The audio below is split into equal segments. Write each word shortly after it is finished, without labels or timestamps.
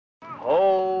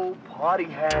party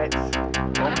hats.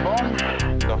 Boom, boom.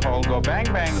 The whole go bang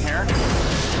bang here.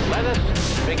 Let us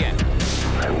begin.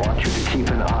 I want you to keep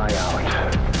an eye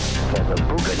out for the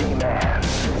Boogity Man.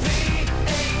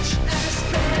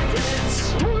 VHS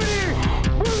Bandits. Boogie!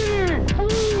 Boogie!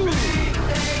 Boogie!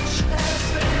 VHS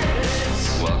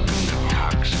Bandits. Welcome to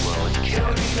Coxwell Don't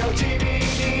Academy. need no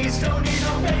DVDs, don't need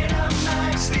no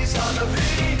Betamax. These are the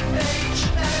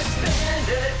VHS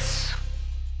Bandits.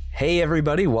 Hey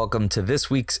everybody, welcome to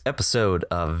this week's episode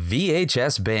of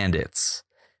VHS Bandits.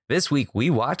 This week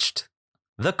we watched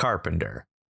The Carpenter.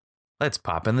 Let's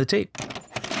pop in the tape.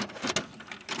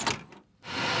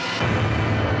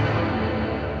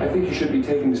 I think you should be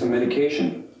taking some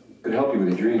medication. Could help you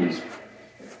with your dreams.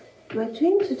 My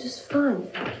dreams are just fun.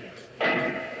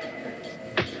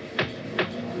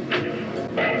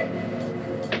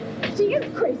 She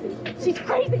is crazy. She's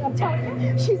crazy, I'm telling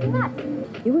you. She's nuts.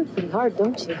 You work pretty hard,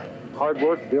 don't you? Hard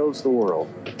work builds the world.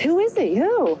 Who is he?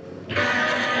 Who?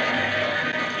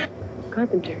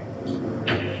 Carpenter.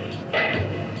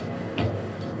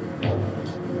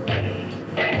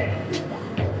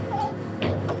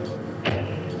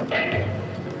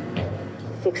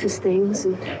 Fixes things,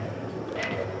 and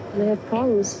when I have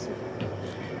problems,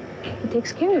 he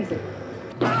takes care of them.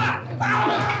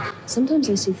 Sometimes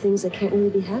I see things that can't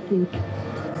really be happening.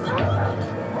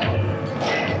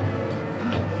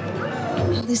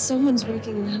 Oh, there's someone's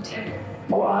working around here.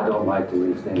 Well, I don't like to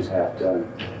leave things half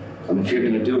done. I mean, if you're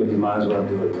gonna do it, you might as well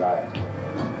do it right.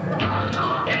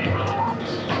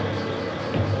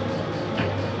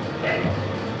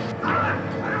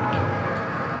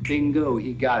 Bingo,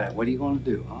 he got it. What are you gonna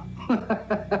do, huh?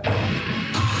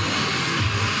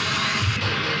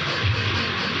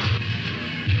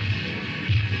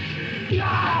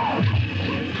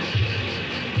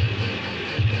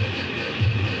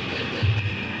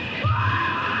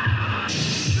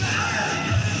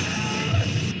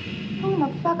 Who the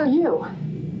fuck are you?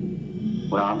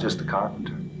 Well, I'm just a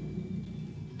carpenter.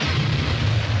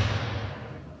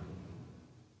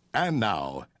 And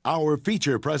now, our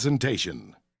feature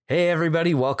presentation. Hey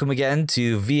everybody, welcome again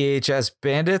to VHS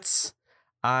Bandits.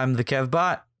 I'm the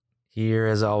KevBot. Here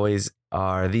as always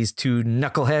are these two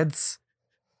knuckleheads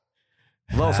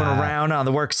loafing around on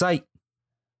the work site.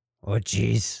 Oh,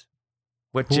 jeez.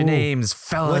 What's your names,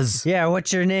 fellas?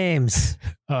 What's your names?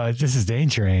 This is Dane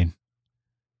Train.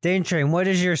 Dane Train, what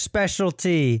is your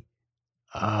specialty?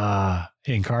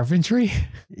 In carpentry?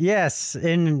 Yes,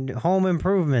 in home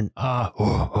improvement. I've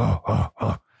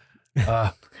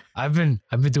been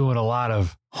doing a lot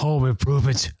of home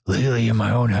improvements lately in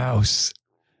my own house.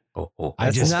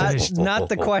 That's not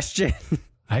the question.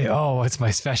 It's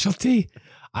my specialty.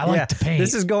 I like to paint.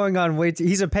 This is going on way too.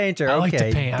 He's a painter. I like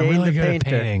to paint. I'm really good at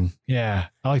painting. Yeah,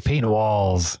 I like painting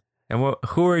walls. And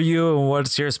who are you and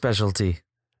what's your specialty?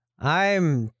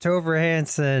 I'm Topher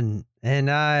Hansen, and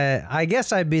I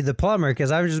guess I'd be the plumber because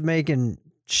I'm just making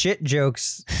shit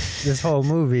jokes this whole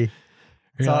movie.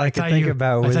 That's all I can think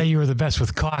about. I thought you were the best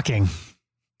with caulking.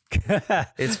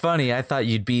 It's funny. I thought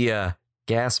you'd be a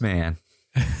gas man.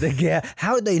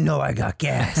 How'd they know I got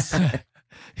gas?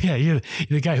 Yeah, you're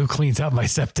the guy who cleans out my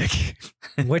septic.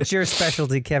 What's your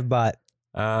specialty, KevBot?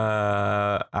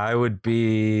 I would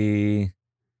be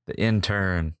the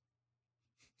intern.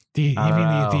 You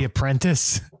mean the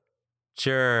apprentice?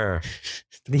 Sure.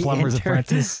 The plumber's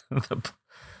apprentice.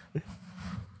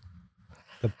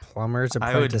 The plumber's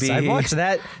I would apprentice. be I watched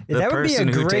that. That would be a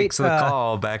great who takes the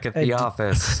call back at the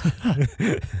office.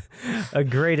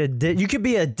 You could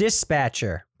be a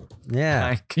dispatcher. Yeah.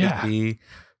 I could be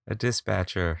a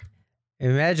dispatcher.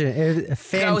 Imagine if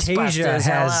Fantasia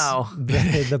has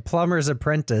the plumber's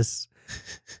apprentice.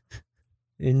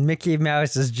 And Mickey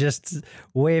Mouse is just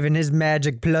waving his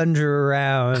magic plunger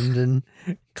around and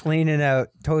cleaning out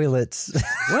toilets.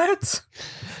 What?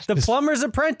 The plumber's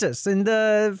apprentice in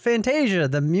the Fantasia,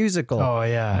 the musical. Oh,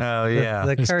 yeah. Oh, yeah.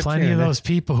 The There's cartoon. plenty of those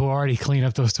people who already clean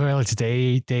up those toilets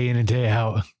day in and day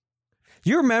out.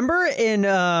 You remember in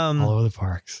all over the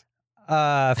parks.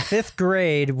 5th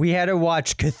grade, we had to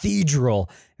watch Cathedral.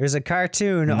 There's a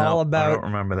cartoon all about I don't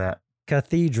remember that.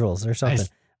 cathedrals or something.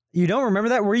 You don't remember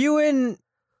that? Were you in?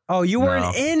 Oh, you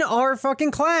weren't in our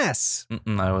fucking class.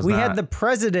 I was we not. had the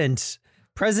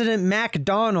President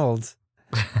MacDonald,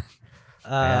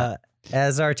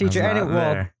 as our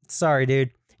teacher. Sorry,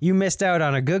 dude. You missed out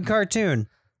on a good cartoon.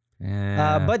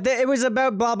 Yeah. But it was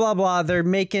about blah, blah, blah.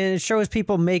 It shows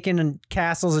people making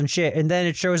castles and shit. And then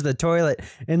it shows the toilet.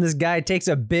 And this guy takes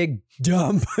a big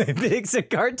dump. It makes a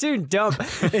cartoon dump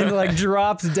and like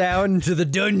drops down into the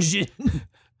dungeon.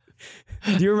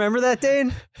 Do you remember that,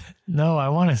 Dane? No, I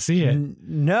want to see it.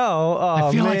 No. Oh,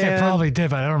 I feel like I man. probably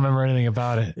did, but I don't remember anything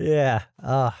about it. Yeah.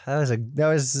 Oh, that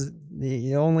was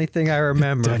the only thing I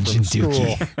remember Dungeon from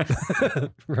school.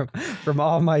 from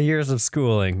all my years of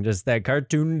schooling, just that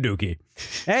cartoon Dookie.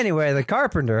 Anyway, The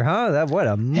Carpenter, huh? What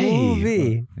a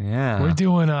movie. Yeah. We're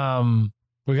doing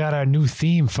we got our new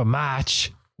theme for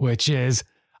March, which is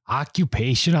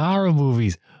occupation horror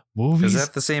movies. Is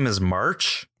that the same as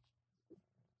March?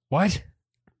 What?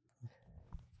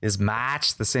 Is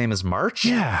March the same as March?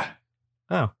 Yeah.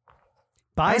 Oh.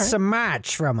 Buy some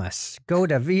merch from us. Go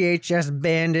to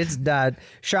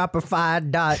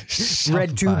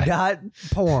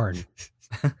vhsbandits.shopify.redtube.porn.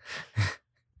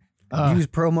 Use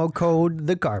promo code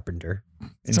The Carpenter.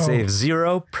 And save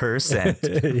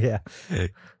 0%. Yeah.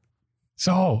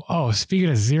 So, speaking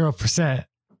of 0%,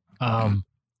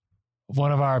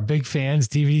 one of our big fans,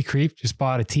 DVD Creep, just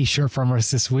bought a t-shirt from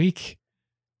us this week.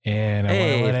 And I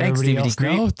want to let everybody else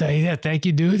know. Thank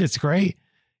you, dude. That's great.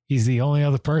 He's the only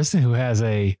other person who has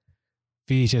a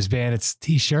VHS Bandits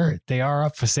t-shirt. They are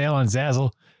up for sale on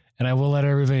Zazzle. And I will let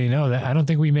everybody know that I don't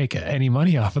think we make any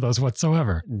money off of those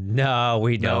whatsoever. No,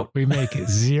 we don't. We make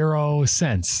 0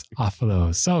 cents off of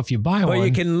those. So if you buy one,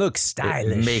 you can look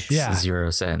stylish. It makes 0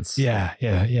 cents. Yeah.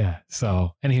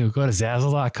 So anywho, go to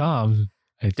Zazzle.com.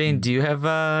 Dane, do you have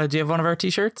one of our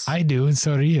t-shirts? I do, and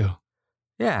so do you.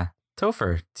 Yeah.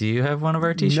 Topher, do you have one of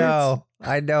our t-shirts? No,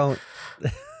 I don't.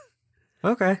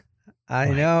 Okay. I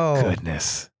know.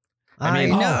 Goodness. I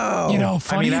know.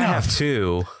 Funny enough. I have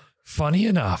 2. Funny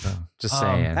enough. Just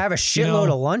saying. I have a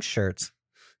shitload of lunch shirts.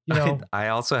 I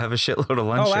also have a shitload of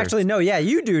lunch shirts. Oh, actually, no. Yeah,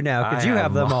 you do now because you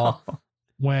have them all.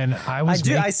 When I was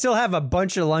I still have a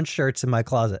bunch of lunch shirts in my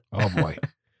closet. Oh, boy.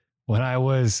 When I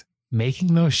was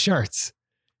making those shirts,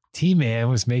 T-Man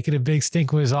was making a big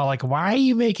stink. Was all like, why are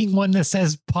you making one that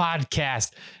says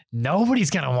podcast?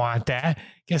 Nobody's going to want that.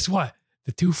 Guess what?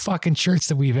 The 2 fucking shirts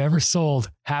that we've ever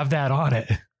sold have that on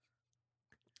it.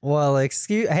 Well,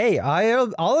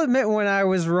 I'll admit when I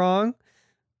was wrong.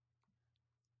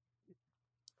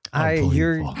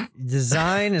 Your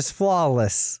design is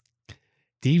flawless.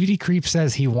 DVD Creep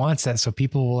says he wants that so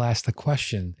people will ask the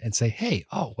question and say, hey,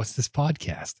 what's this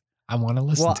podcast? I want to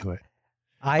listen to it.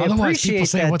 Otherwise, appreciate people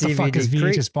say, that. What the fuck is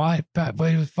VHS What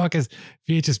the fuck is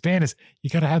VHS Bandits? You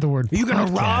got to have the word. Are you going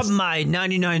to rob my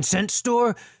 99-cent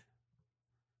store?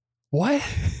 What?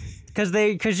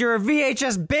 Because you're a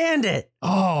VHS bandit.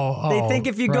 They think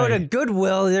if you go to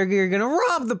Goodwill, you're going to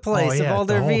rob the place of all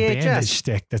their VHS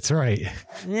shtick. That's right.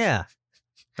 Yeah.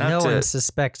 No one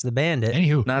suspects the bandit.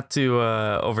 Anywho, not to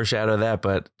overshadow that,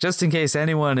 but just in case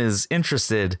anyone is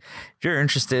interested, if you're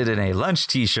interested in a lunch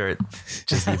t-shirt,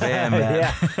 just the band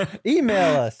that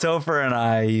email us. Topher and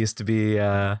I used to be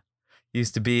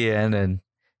in, and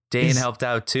Dane helped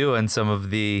out too in some of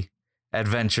the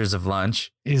adventures of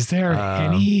lunch. Is there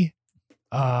any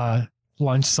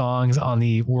lunch songs on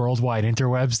the worldwide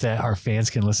interwebs that our fans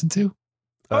can listen to?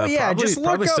 Probably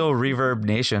still Reverb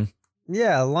Nation.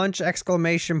 Yeah, lunch ! If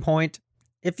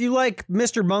you like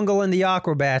Mr. Bungle and the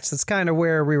Aquabats, that's kind of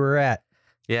where we were at.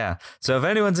 Yeah. So if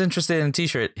anyone's interested in a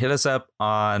t-shirt, hit us up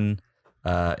on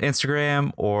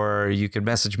Instagram, or you can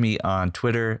message me on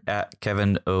Twitter at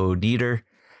Kevin O'Needer,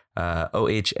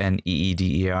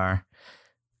 OHNEEDER.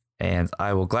 And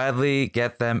I will gladly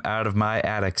get them out of my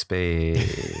attic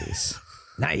space.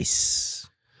 Nice.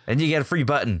 And you get a free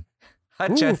button.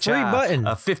 Free button.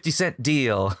 A 50-cent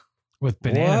deal. With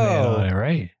Banana Man on it,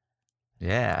 right?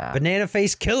 Yeah. Banana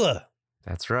Face Killer.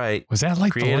 That's right. Was that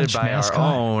like created the lunch by mascot?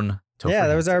 Our own? Yeah,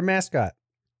 that was our mascot.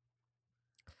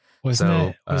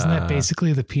 Wasn't that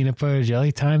basically the peanut butter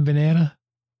jelly time banana?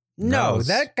 No,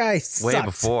 that guy sucks. Way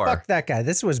before. Fuck that guy.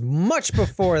 This was much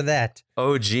before that.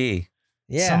 OG.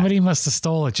 Yeah. Somebody must have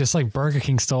stole it, just like Burger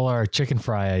King stole our chicken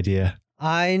fry idea.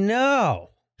 I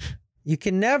know. You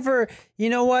can never,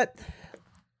 you know what?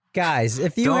 Guys,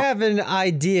 if you have an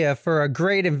idea for a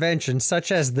great invention,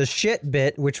 such as the shit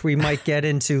bit, which we might get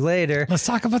into later. Let's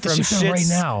talk about the shit bit right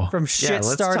now. From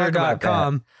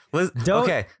shitstarter.com.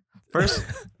 Okay. First,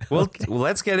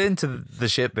 let's get into the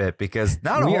shit bit, because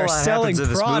not a whole lot happens in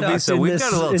this movie, so we've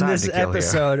got a little time to kill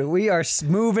episode. Here. We are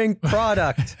moving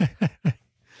product.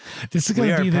 This is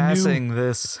going to be this.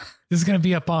 This is going to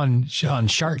be up on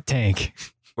Shark Tank.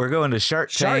 We're going to Shark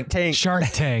Tank. Shark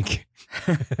Tank.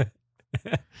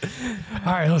 All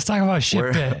right, let's talk about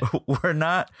shit bit. We're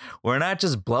not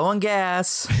just blowing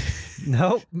gas.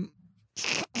 Nope.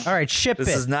 All right, shit bit.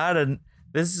 This is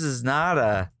not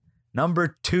a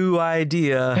number 2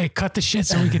 idea. Hey, cut the shit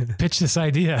so we can pitch this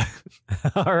idea.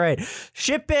 All right.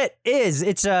 ShitBit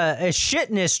it's a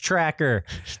shitness tracker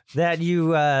that you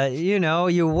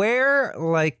wear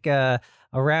like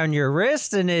around your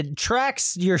wrist, and it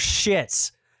tracks your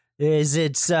shits. Is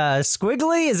it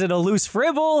squiggly? Is it a loose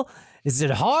fribble? Is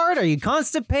it hard? Are you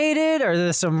constipated? Are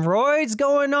there some roids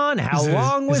going on? How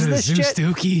long was this shit?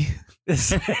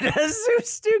 Is it a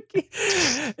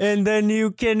Zoostuki? And then you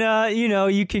can,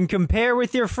 you can compare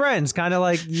with your friends, kind of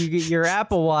like you get your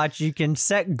Apple Watch. You can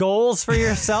set goals for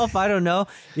yourself. I don't know.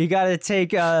 You got to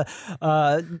take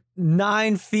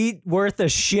 9 feet worth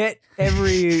of shit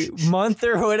every month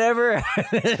or whatever.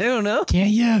 I don't know.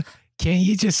 Can't you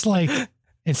just like,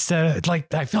 instead of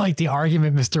like, I feel like the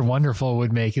argument Mr. Wonderful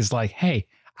would make is like, hey,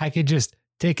 I could just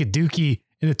take a dookie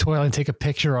in the toilet and take a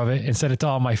picture of it and send it to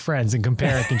all my friends and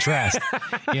compare and contrast.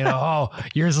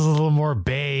 Yours is a little more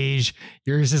beige.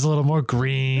 Yours is a little more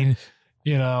green,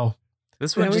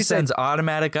 This one just sends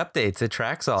automatic updates. It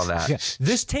tracks all that. Yeah.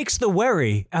 This takes the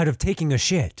worry out of taking a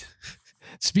shit.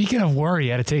 Speaking of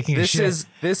worry out of taking a shit,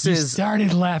 you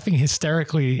started laughing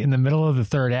hysterically in the middle of the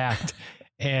third act.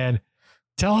 And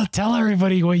tell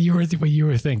everybody what you were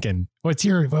thinking. What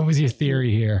was your theory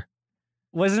here?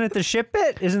 Wasn't it the shit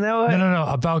bit? Isn't that what? No.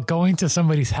 About going to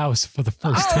somebody's house for the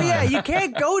first time. Oh, yeah. You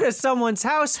can't go to someone's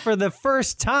house for the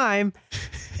first time.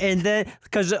 And then,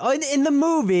 because in the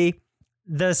movie,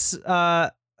 this,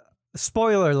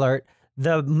 spoiler alert,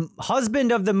 the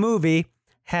husband of the movie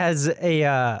has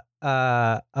a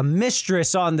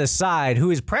mistress on the side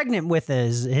who is pregnant with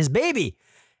his baby.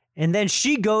 And then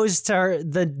she goes to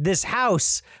this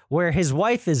house where his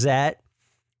wife is at.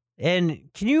 And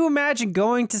can you imagine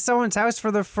going to someone's house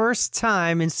for the first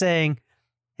time and saying,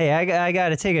 hey, I got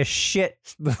to take a shit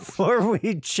before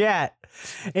we chat.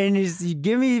 And you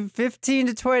give me 15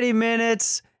 to 20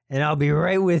 minutes and I'll be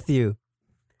right with you.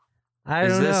 I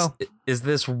don't know. Is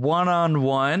this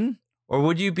one-on-one, or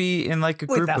would you be in like a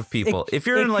group of people? If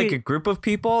you're in like a group of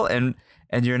people and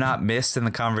you're not missed in the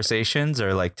conversations,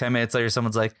 or like 10 minutes later,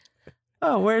 someone's like,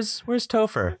 oh, where's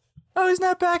Topher? Oh, he's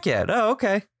not back yet. Oh,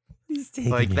 okay.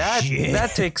 Like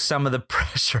that takes some of the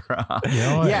pressure off.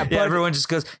 Yeah, but everyone just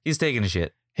goes, he's taking a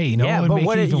shit. Hey, you know what would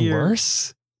make it even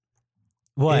worse?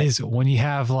 What is when you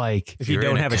have like, if you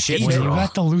don't have a shit, when you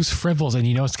got the loose fribbles and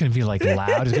it's going to be like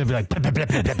loud, it's going to be like blah, blah, blah,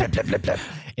 blah, blah, blah, blah, blah.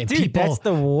 And dude, people, that's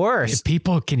the worst. If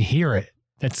people can hear it,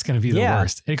 that's going to be the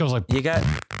worst. And it goes like, you got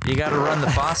to run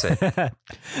the faucet.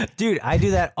 Dude, I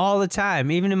do that all the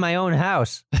time, even in my own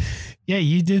house. Yeah,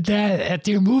 you did that at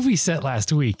your movie set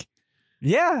last week.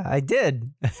 Yeah, I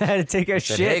did. I had to take a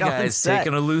shit. Hey guys,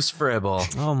 taking a loose fribble.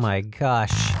 Oh my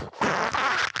gosh.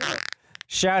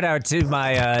 Shout out to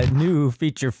my new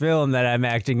feature film that I'm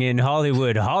acting in,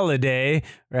 Hollywood Holiday,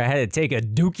 where I had to take a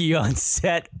dookie on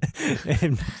set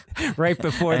and right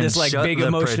before and this like big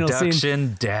emotional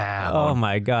scene. Down. Oh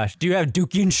my gosh. Do you have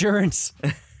dookie insurance?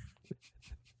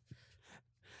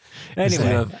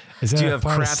 Anyway. Do you have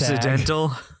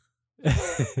Crapsidental?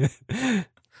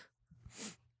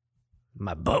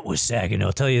 My butt was sagging,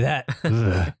 I'll tell you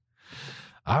that.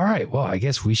 All right. Well, I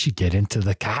guess we should get into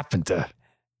The Carpenter.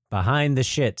 Behind the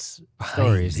shits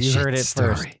stories. You heard it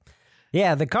first.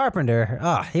 Yeah, The Carpenter.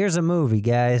 Oh, here's a movie,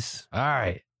 guys. All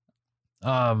right.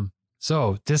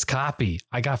 So this copy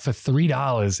I got for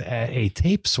 $3 at a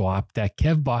tape swap that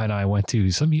Kevbot and I went to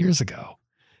some years ago.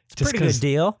 It's a pretty good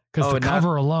deal. Because the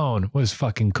cover alone was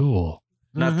fucking cool.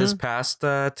 Not this past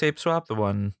tape swap, the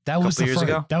one that was years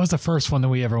ago? That was the first one that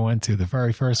we ever went to, the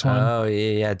very first one. Oh,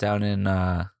 yeah, down in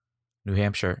New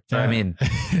Hampshire. I mean,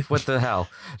 what the hell?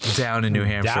 Down in New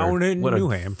Hampshire. Down in New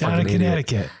Hampshire. Down in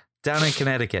Connecticut. Down in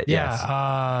Connecticut,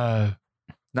 yeah, yes.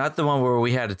 Not the one where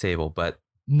we had a table, but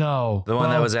no. The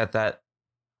one that was at that.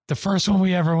 The first one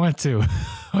we ever went to.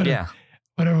 Whatever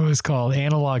it was called,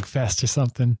 Analog Fest or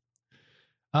something.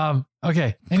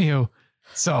 Okay, anywho,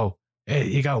 so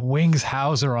you got Wings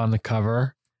Hauser on the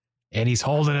cover, and he's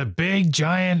holding a big,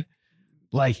 giant,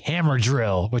 like hammer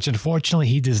drill, which unfortunately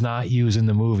he does not use in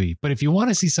the movie. But if you want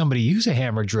to see somebody use a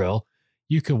hammer drill,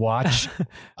 you could watch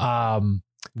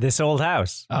This Old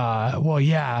House. Well,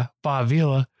 yeah, Bob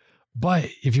Vila. But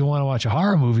if you want to watch a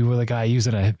horror movie with a guy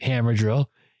using a hammer drill,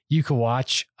 you could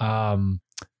watch Slumber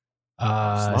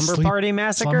Party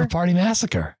Massacre. Slumber Party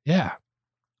Massacre, yeah,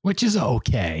 which is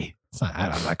okay. It's not,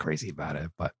 I'm not crazy about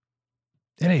it, but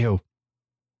anywho,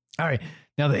 all right.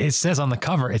 Now it says on the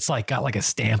cover, it's like got like a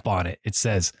stamp on it. It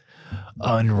says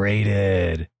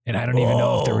unrated, and I don't even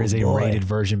know if there is a rated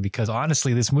version, because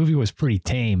honestly, this movie was pretty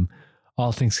tame,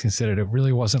 all things considered. It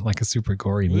really wasn't like a super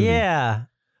gory movie. Yeah.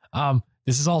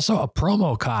 This is also a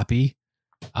promo copy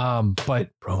But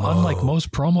unlike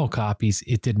most promo copies,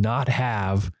 it did not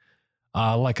have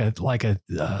like a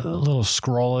little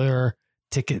scroller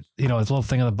ticket, a little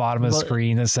thing on the bottom of the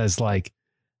screen that says like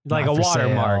a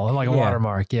watermark. Like a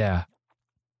watermark, yeah.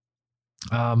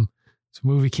 This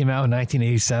movie came out in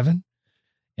 1987.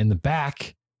 In the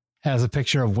back has a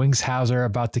picture of Wings Hauser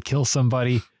about to kill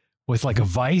somebody with like a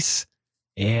vice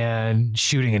and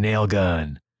shooting a nail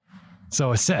gun.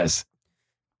 So it says,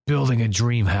 building a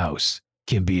dream house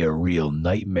can be a real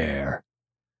nightmare.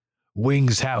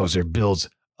 Wings Hauser builds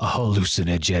a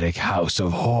hallucinogenic house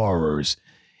of horrors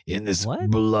in this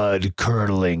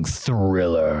blood-curdling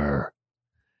thriller.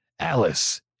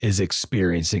 Alice is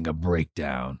experiencing a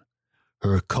breakdown.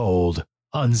 Her cold,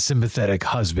 unsympathetic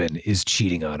husband is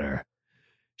cheating on her.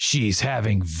 She's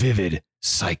having vivid,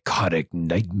 psychotic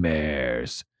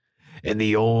nightmares. And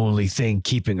the only thing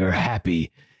keeping her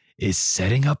happy is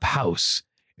setting up house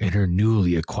in her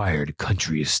newly acquired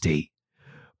country estate.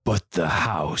 But the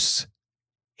house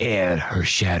and her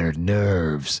shattered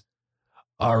nerves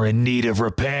are in need of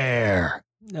repair.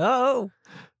 No.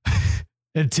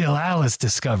 Until Alice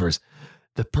discovers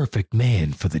the perfect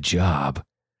man for the job.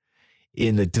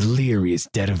 In the delirious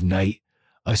dead of night,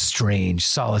 a strange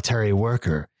solitary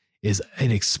worker is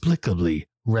inexplicably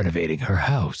renovating her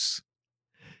house.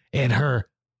 And her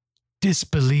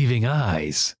disbelieving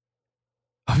eyes.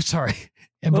 I'm sorry.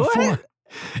 And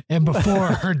before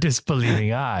her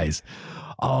disbelieving eyes,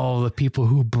 all the people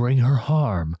who bring her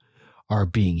harm are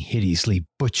being hideously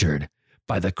butchered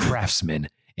by the craftsman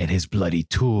and his bloody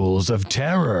tools of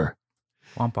terror.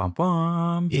 Womp, womp,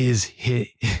 womp.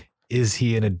 Is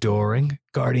he an adoring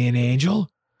guardian angel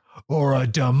or a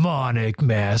demonic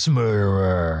mass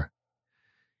murderer?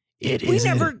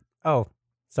 Oh,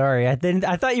 sorry. I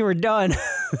thought you were done.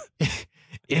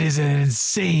 It is an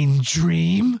insane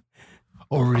dream,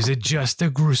 or is it just a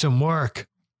gruesome work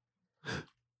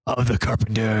of the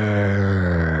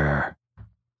carpenter?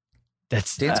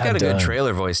 Dan's got a good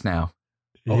trailer voice now.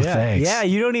 Oh, yeah. thanks. Yeah,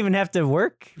 you don't even have to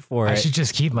work for it. I should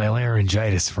just keep my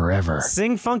laryngitis forever.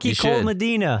 Sing Funky Cold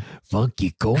Medina.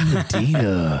 Funky Cold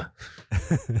Medina.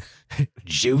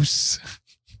 Juice.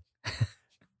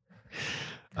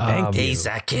 Ace,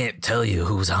 I can't tell you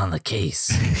who's on the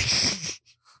case.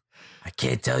 I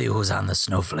can't tell you who's on the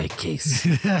snowflake case.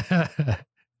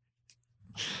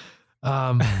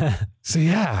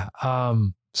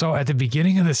 So at the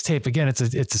beginning of this tape, again, it's a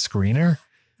screener.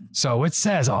 So it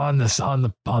says on the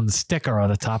sticker on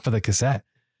the top of the cassette,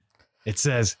 it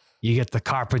says you get the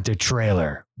Carpenter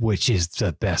trailer, which is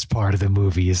the best part of the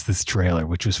movie. Is this trailer,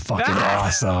 which was fucking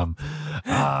awesome.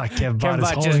 Kevin Bott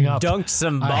is holding up dunked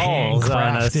some balls a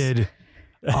on us. handcrafted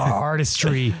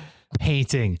artistry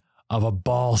painting of a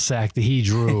ball sack that he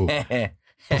drew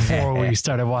before we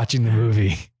started watching the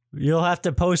movie. You'll have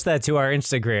to post that to our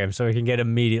Instagram so we can get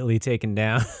immediately taken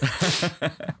down.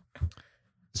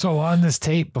 So on this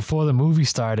tape, before the movie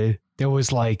started, there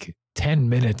was like 10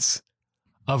 minutes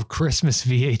of Christmas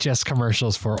VHS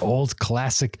commercials for old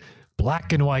classic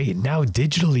black and white, now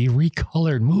digitally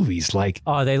recolored movies. Like,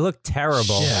 oh, they look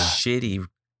terrible. Yeah. Shitty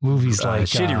movies like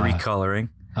shitty recoloring.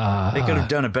 They could have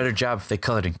done a better job if they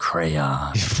colored in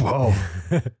crayon. Whoa.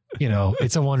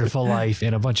 It's a Wonderful Life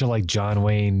and a bunch of like John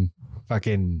Wayne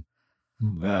fucking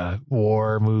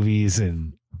war movies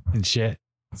and shit.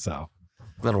 So.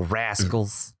 Little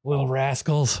rascals.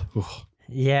 Ooh.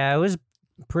 Yeah, it was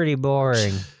pretty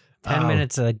boring. 10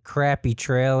 minutes of crappy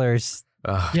trailers.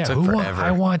 It took forever. I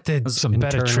wanted some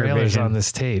better trailers on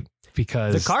this tape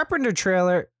because the Carpenter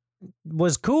trailer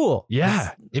was cool. Yeah,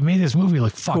 it made this movie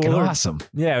look fucking awesome.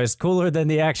 Yeah, it was cooler than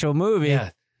the actual movie. Yeah.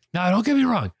 Now, don't get me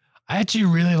wrong. I actually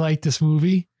really liked this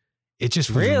movie. It just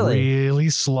was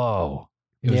really slow.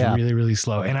 It was really, really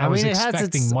slow. And I was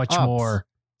expecting much more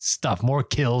stuff, more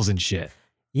kills and shit.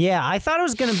 Yeah, I thought it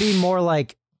was going to be more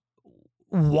like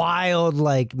wild,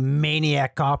 like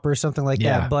Maniac Cop or something like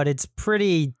that. But it's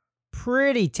pretty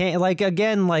like,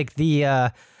 again, like the,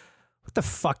 what the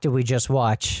fuck did we just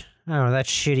watch? I don't know, that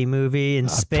shitty movie in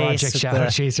space. Project Shadow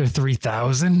Chaser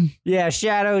 3000? Yeah,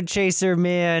 Shadow Chaser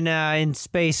man in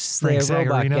space, Frank the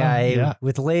robot Zagarino, guy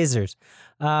with lasers.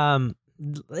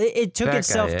 It took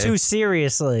itself too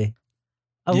seriously.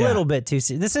 A little bit too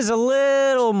serious. This is a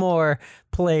little more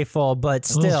playful, but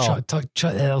still. A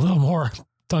little more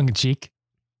tongue-in-cheek.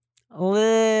 A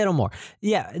little more.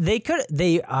 Yeah,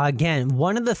 again,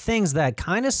 one of the things that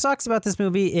kind of sucks about this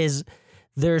movie is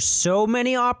there's so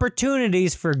many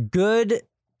opportunities for good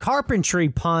carpentry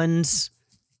puns.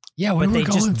 Yeah, but they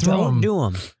just don't do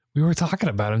them. We were talking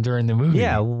about them during the movie.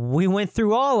 Yeah, we went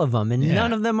through all of them, and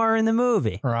none of them are in the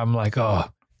movie. Or I'm like, oh,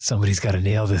 somebody's got to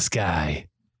nail this guy.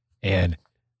 And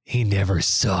he never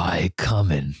saw it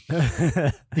coming.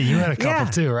 You had a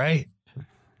couple too, right?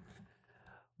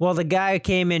 Well, the guy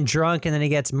came in drunk and then he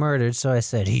gets murdered, so I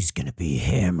said he's gonna be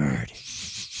hammered.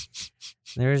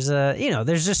 There's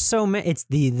there's just so many. It's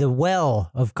the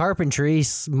well of carpentry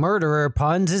murderer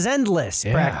puns is endless,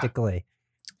 practically.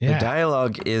 Yeah. The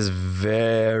dialogue is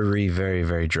very, very,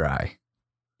 very dry.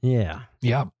 Yeah.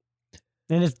 Yep.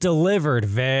 And it's delivered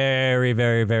very,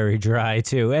 very, very dry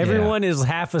too. Everyone is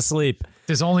half asleep.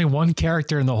 There's only one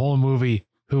character in the whole movie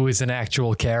who is an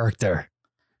actual character.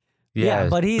 Yeah,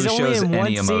 but he's who only shows in one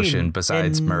any emotion scene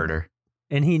besides murder,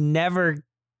 and he never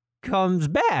comes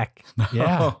back.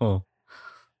 Yeah,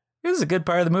 it was a good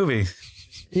part of the movie.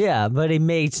 Yeah, but it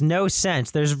makes no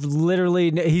sense. There's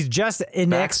literally he's just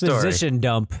an exposition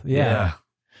dump. Yeah.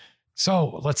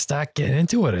 So let's start getting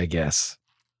into it, I guess.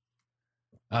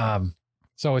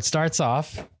 So it starts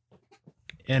off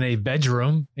in a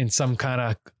bedroom in some kind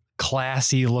of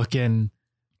classy looking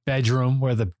bedroom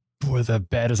where the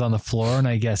bed is on the floor, and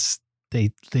I guess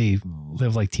they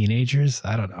live like teenagers.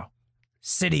 I don't know.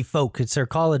 City folk. It's their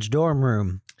college dorm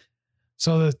room.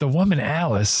 So the woman,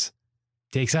 Alice,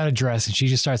 takes out a dress and she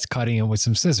just starts cutting it with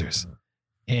some scissors.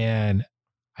 And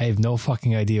I have no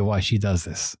fucking idea why she does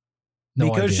this.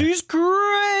 Because she's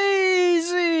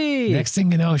crazy. Next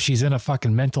thing you know, she's in a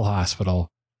fucking mental hospital.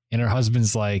 And her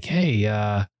husband's like, hey, you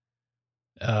got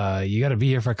to be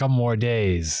here for a couple more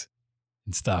days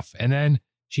and stuff. And then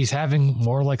she's having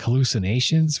more like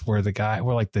hallucinations where the that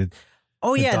was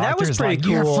pretty like,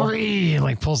 cool. You're free, and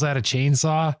like pulls out a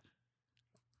chainsaw.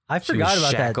 I forgot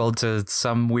about that. Shackled to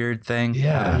some weird thing.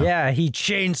 Yeah, he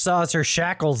chainsaws her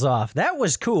shackles off. That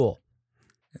was cool.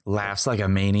 Laughs like a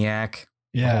maniac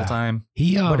the whole time.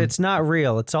 But it's not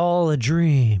real. It's all a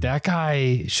dream. That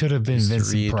guy should have been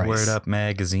Vincent Price. Word Up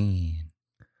magazine.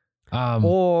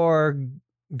 Or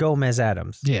Gomez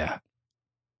Adams. Yeah.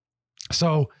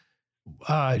 So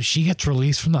she gets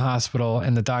released from the hospital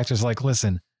and the doctor's like,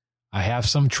 listen, I have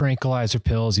some tranquilizer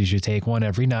pills. You should take one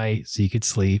every night so you could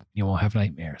sleep. You won't have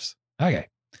nightmares. Okay.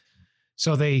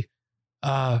 So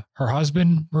her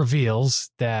husband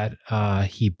reveals that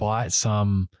he bought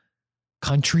some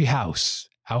country house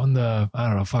out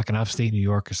in fucking upstate New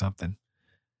York or something.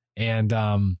 And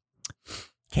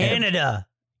Canada.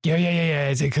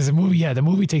 Yeah. Because the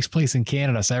movie takes place in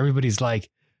Canada. So everybody's like,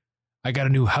 I got a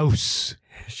new house.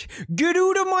 Get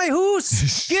out of my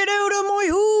house. Get out of my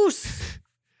house.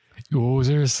 You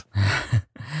hosers.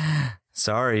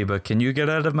 Sorry, but can you get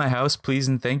out of my house, please?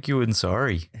 And thank you and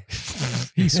sorry.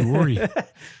 He's sorry.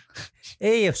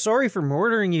 Hey, I'm sorry for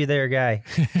murdering you there, guy.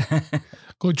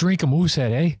 Go drink a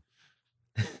Moosehead, eh?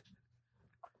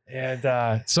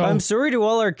 And so I'm sorry to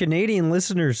all our Canadian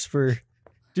listeners for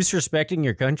disrespecting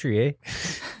your country, eh?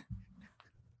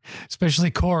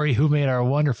 Especially Corey, who made our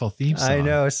wonderful theme song. I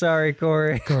know. Sorry,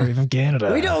 Corey. Corey from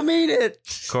Canada. We don't mean it.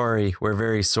 Corey, we're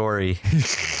very sorry.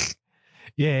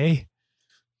 Yay.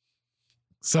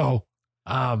 So,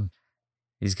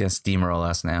 he's gonna steamroll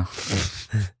us now.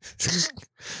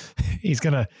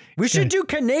 We should do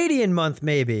Canadian month,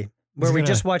 maybe, where we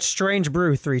just watch Strange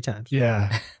Brew 3 times.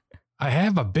 Yeah. I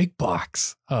have a big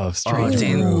box of Strange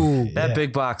Brew. Ooh, that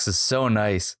big box is so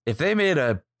nice. If they made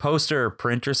a poster or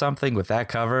print or something with that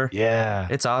cover,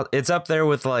 it's up there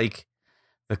with like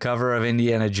the cover of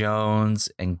Indiana Jones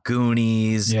and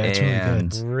Goonies. Yeah, it's really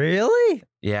good. Really?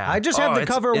 Yeah. I just have the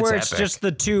cover where it's just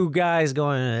the two guys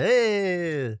going,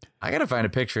 hey. I gotta find a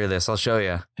picture of this. I'll show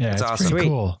you. Yeah, it's awesome. pretty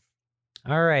cool.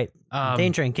 All right.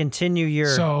 Dane Train, continue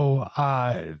your talking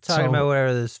about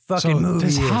whatever this fucking movie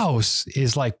is. This house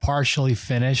is like partially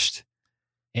finished,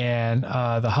 and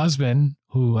the husband,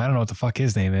 who I don't know what the fuck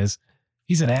his name is,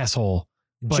 he's an asshole.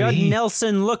 Judd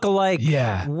Nelson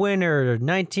lookalike winner,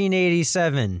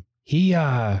 1987. He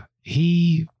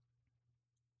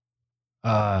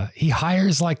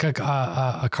hires like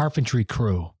a carpentry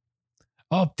crew.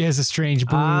 Oh, there's a Strange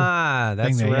Brew. Ah,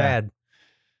 that's rad.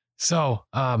 So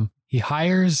he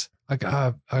hires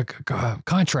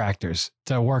contractors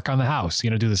to work on the house,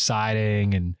 do the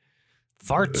siding and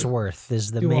Farnsworth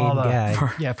is the main guy.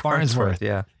 Farnsworth.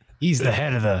 Yeah. He's the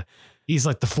head he's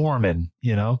like the foreman,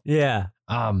 Yeah.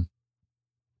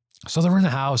 So they're in the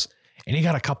house and he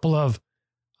got a couple of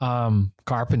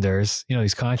carpenters,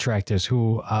 these contractors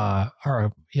who are,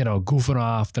 goofing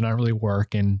off. They're not really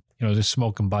working, just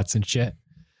smoking butts and shit.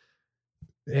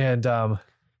 And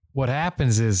what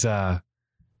happens is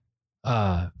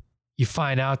you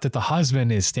find out that the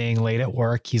husband is staying late at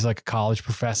work. He's like a college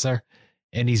professor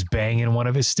and he's banging one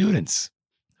of his students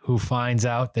who finds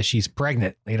out that she's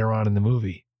pregnant later on in the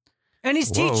movie. And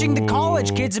he's teaching the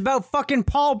college kids about fucking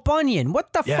Paul Bunyan.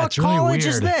 What the fuck college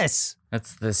is this?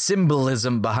 That's the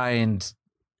symbolism behind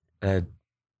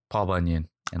Paul Bunyan.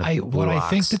 What I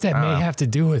think that may have to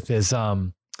do with is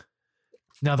now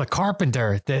the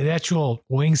carpenter, the actual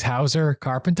Wings Hauser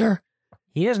carpenter.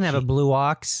 He doesn't have a blue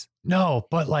ox. No,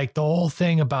 but like the whole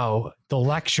thing about the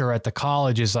lecture at the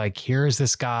college is like, here's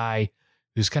this guy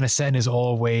who's kind of set in his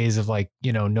old ways of like,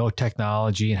 no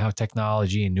technology and how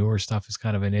technology and newer stuff is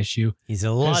kind of an issue. He's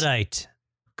a Luddite.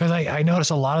 Because I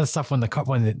notice a lot of the stuff when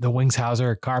the Wings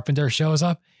Hauser carpenter shows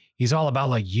up, he's all about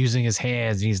like using his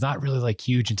hands, and he's not really like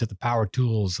huge into the power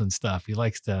tools and stuff. He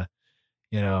likes to,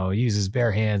 use his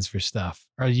bare hands for stuff,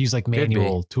 or use like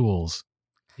manual tools.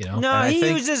 No, he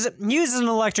uses an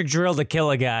electric drill to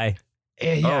kill a guy.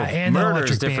 And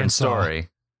murder's a different story.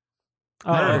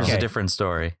 Murder's a different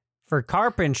story. For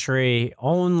carpentry,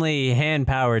 only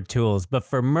hand-powered tools, but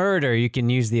for murder, you can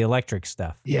use the electric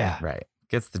stuff. Yeah, right.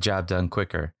 Gets the job done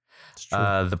quicker.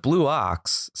 The blue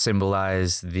ox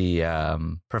symbolize the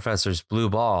professor's blue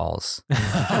balls.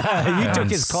 You took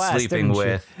his class, sleeping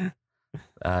with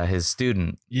his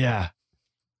student. Yeah.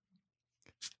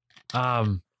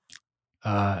 All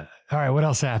right, what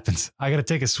else happens? I got to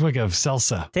take a swig of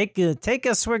salsa. Take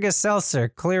a swig of seltzer.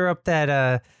 Clear up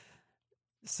that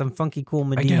some funky cool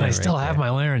Medina. Again, I still have my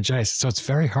laryngitis, so it's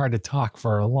very hard to talk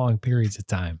for long periods of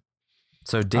time.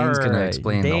 So Dane's going to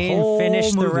explain the whole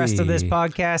finish movie. The rest of this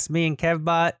podcast. Me and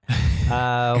KevBot.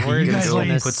 We're going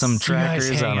to put some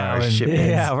trackers on our shipments.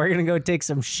 Yeah, we're going to go take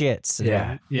some shits.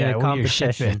 Yeah,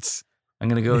 competition. I'm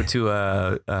going to go to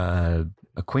a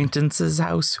acquaintance's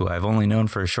house who I've only known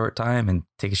for a short time and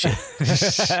take a shit.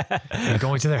 You're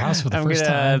going to their house for the first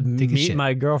time. Meet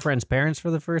my girlfriend's parents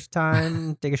for the first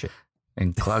time. Take a shit.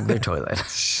 And clog their toilet.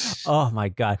 Oh my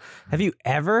God. Have you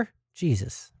ever?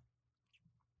 Jesus.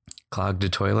 Clogged a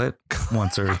toilet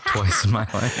once or twice in my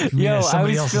life. Yo, I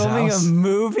was filming a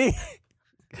movie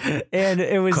and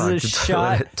it was a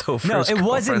shot. No, it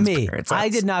wasn't me. I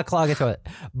did not clog a toilet,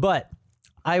 but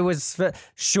I was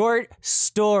short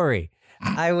story.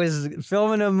 I was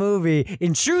filming a movie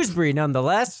in Shrewsbury,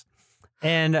 nonetheless,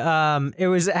 and it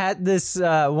was at this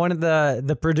one of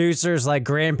the producers' like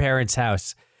grandparents'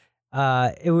 house.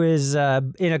 It was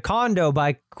in a condo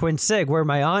by Quincy, where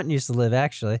my aunt used to live,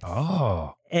 actually.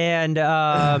 Oh. And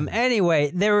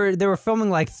anyway, they were filming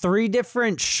like 3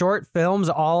 different short films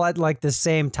all at like the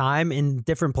same time in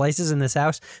different places in this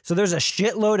house. So there's a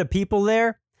shitload of people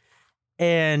there,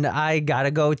 and I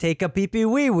gotta go take a pee-pee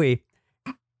wee-wee.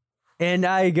 And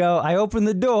I open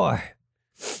the door.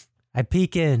 I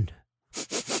peek in.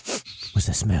 What's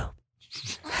that smell?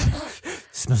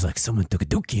 Smells like someone took a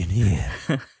dookie in here.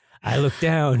 I look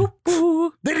down.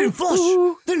 They didn't flush.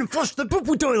 They didn't flush the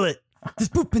poo-poo toilet. There's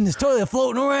poop in this toilet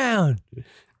floating around.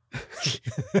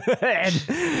 And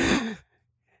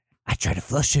I try to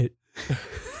flush it.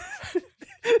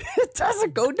 It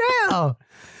doesn't go down.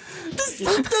 This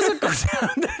poop doesn't go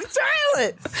down the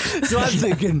toilet. So I'm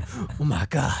thinking, oh my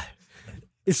God.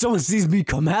 If someone sees me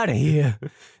come out of here,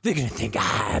 they're going to think,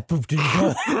 I pooped in the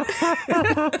toilet.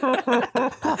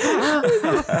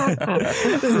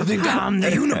 They're going to think I'm the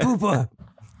unipooper.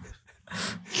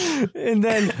 And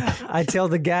then I tell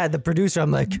the guy, the producer,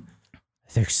 I'm like,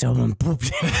 I think someone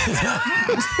pooped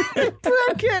in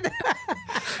broken.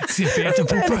 See a phantom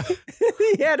pooper?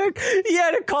 He had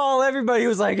to call everybody. He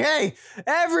was like, hey,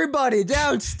 everybody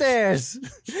downstairs.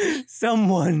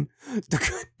 Someone took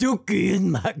a dookie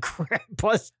in my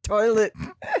grandpa's toilet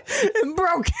and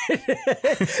broke it.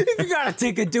 If you gotta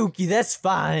take a dookie, that's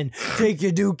fine. Take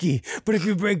your dookie. But if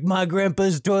you break my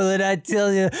grandpa's toilet, I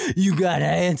tell you, you gotta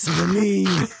answer to me.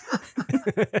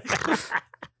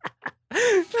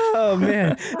 Oh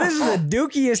man, this is the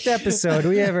dookiest episode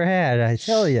we ever had, I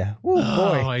tell you. Ooh,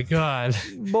 boy. Oh my God.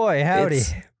 Boy, howdy.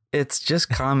 It's just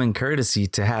common courtesy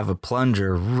to have a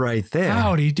plunger right there.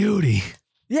 Howdy doody.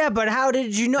 Yeah, but how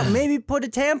did you know? Maybe put a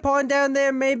tampon down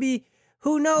there, maybe.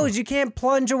 Who knows? You can't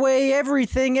plunge away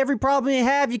everything, every problem you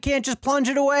have. You can't just plunge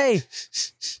it away.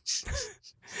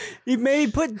 You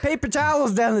maybe put paper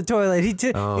towels down the toilet.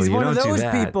 He's one of those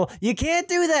people. You can't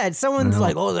do that. Someone's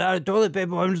like, oh, they're out of toilet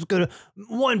paper. I'm just going to,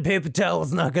 one paper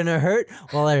towel's not going to hurt.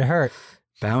 Well, it hurt.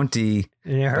 Bounty,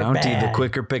 bad. The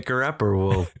quicker picker-upper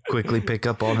will quickly pick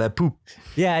up all that poop.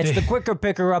 Yeah, it's the quicker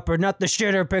picker-upper, not the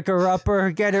shitter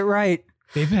picker-upper. Get it right.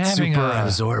 They've been having super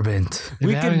absorbent.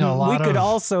 We could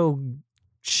also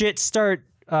start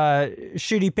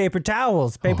shitty paper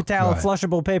towels,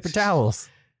 flushable paper towels.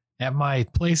 At my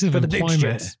place of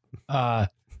employment,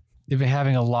 they've been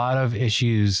having a lot of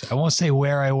issues. I won't say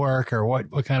where I work or what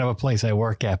kind of a place I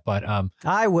work at, but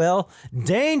I will.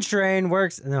 Dane Train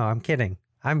works. No, I'm kidding.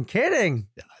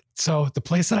 So the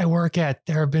place that I work at,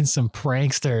 there have been some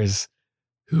pranksters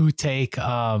who take is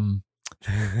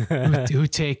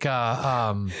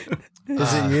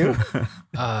it you?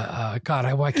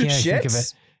 God, why can't I think of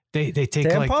it? They take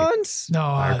tampons?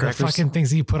 The fucking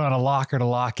things that you put on a locker to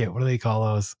lock it. What do they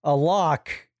call those? A lock.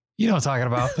 You know what I'm talking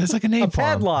about? It's like a name a for 'em.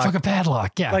 padlock. It's like a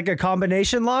padlock. Yeah. Like a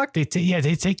combination lock? They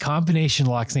take combination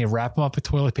locks and they wrap them up with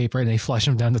toilet paper and they flush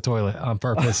them down the toilet on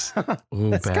purpose.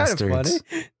 Ooh, That's bastards.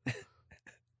 kind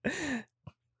of funny.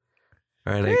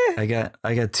 All right,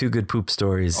 I got 2 good poop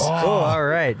stories. Oh, all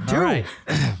right. 2. All right.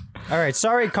 All right.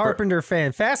 Sorry, Carpenter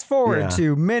fan. Fast forward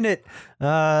to minute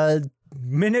 40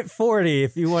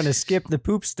 if you want to skip the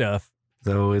poop stuff.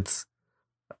 So it's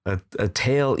a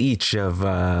tale each of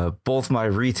both my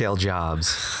retail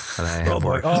jobs that I have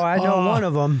worked. Oh, I know one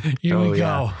of them. Here we go.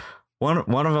 Yeah.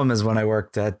 One of them is when I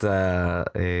worked at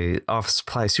a office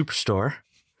supply superstore.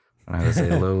 When I was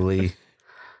a lowly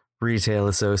retail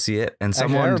associate, and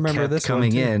someone kept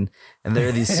coming in, and there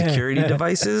are these security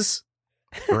devices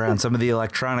around some of the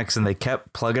electronics, and they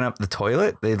kept plugging up the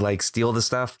toilet. They'd like steal the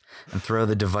stuff and throw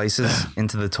the devices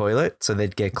into the toilet so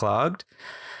they'd get clogged.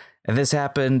 And this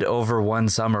happened over one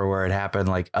summer where it happened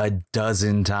like a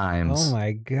dozen times. Oh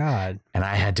my God. And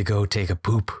I had to go take a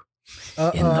poop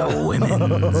in the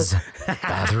women's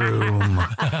bathroom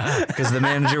because the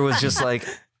manager was just like,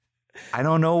 I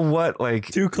don't know what, like,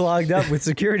 too clogged up with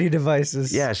security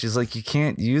devices. Yeah, she's like, you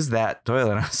can't use that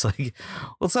toilet. And I was like,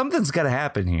 well, something's got to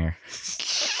happen here.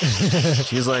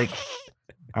 She's like,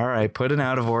 all right, put an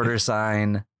out of order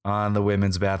sign on the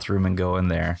women's bathroom and go in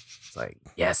there. It's like,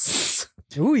 yes.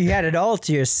 Ooh, you had it all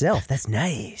to yourself. That's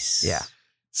nice. Yeah.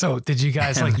 So did you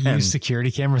guys use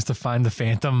security cameras to find the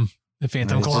phantom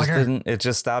clogger? It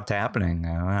just stopped happening.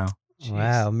 I don't know. Jeez.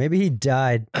 Wow. Maybe he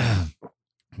died.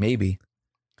 Maybe.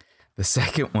 The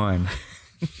second one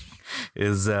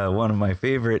is one of my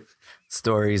favorite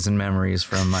stories and memories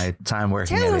from my time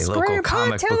working at a local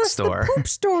comic book store. The poop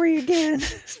story again.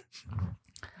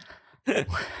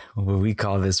 We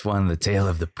call this one the tale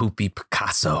of the poopy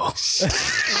Picasso.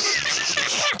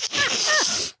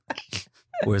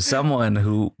 Where someone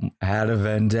who had a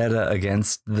vendetta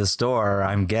against the store,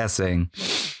 I'm guessing,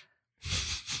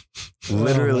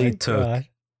 literally took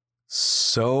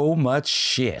so much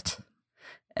shit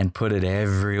and put it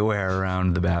everywhere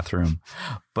around the bathroom.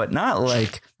 But not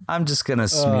like, I'm just going to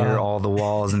smear all the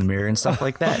walls and the mirror and stuff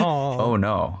like that. Oh,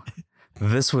 no.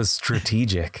 This was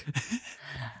strategic.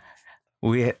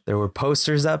 There were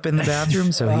posters up in the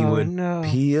bathroom, so he would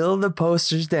peel the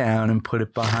posters down and put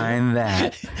it behind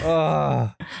that.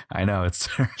 I know, it's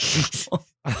terrible.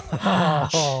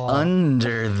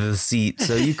 Under the seat,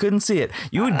 so you couldn't see it.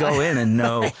 You would go in and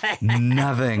know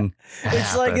nothing had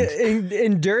It's like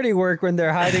in Dirty Work when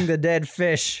they're hiding the dead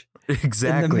fish.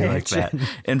 Exactly like that.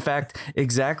 In fact,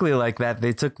 exactly like that.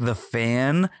 They took the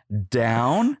fan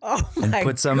down and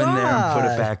put some in there and put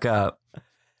it back up.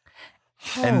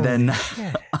 And then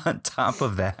on top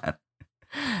of that,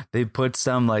 they put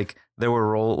some there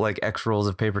were X rolls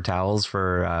of paper towels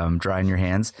for drying your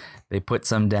hands. They put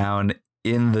some down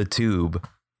in the tube.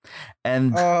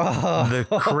 And the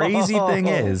crazy thing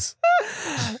is,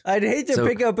 I'd hate to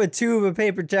pick up a tube of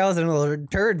paper towels and a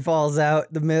turd falls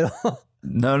out the middle.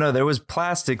 No, there was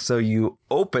plastic. So you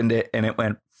opened it and it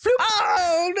went floop.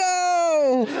 Oh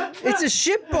no! It's a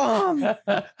shit bomb.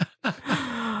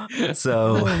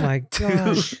 So, oh my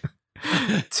gosh.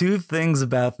 Two things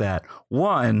about that.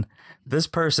 One, this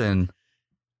person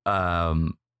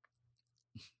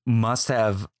must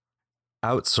have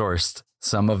outsourced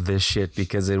some of this shit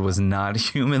because it was not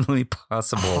humanly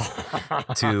possible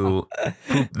to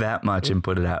poop that much and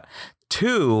put it out.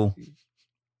 Two,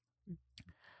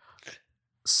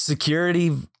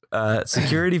 security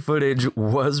footage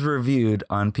was reviewed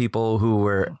on people who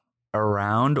were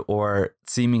around or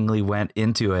seemingly went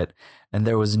into it, and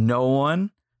there was no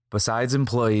one besides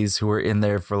employees who were in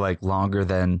there for longer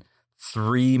than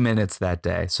 3 minutes that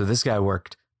day. So this guy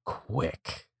worked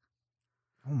quick.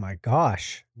 Oh my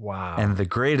gosh. Wow. And the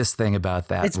greatest thing about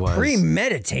that was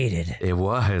premeditated. It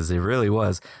really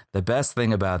was. The best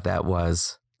thing about that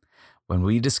was when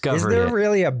we discovered it. Is there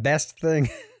really a best thing?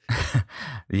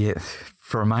 Yeah,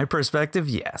 from my perspective,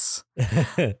 yes.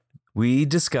 We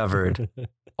discovered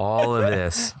all of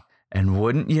this, and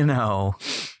wouldn't you know,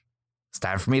 it's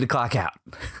time for me to clock out.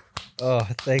 Oh,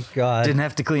 thank God. Didn't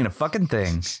have to clean a fucking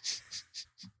thing.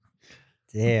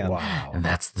 Damn. Wow. And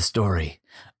that's the story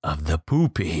of the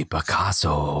poopy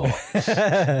Picasso.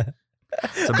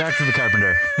 So back to the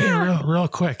Carpenter. Hey, real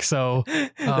quick. So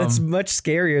that's much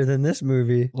scarier than this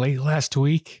movie. Late last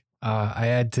week, I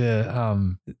had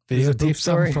to videotape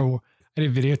something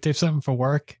videotape something for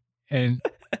work, and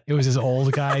it was this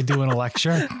old guy doing a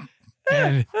lecture,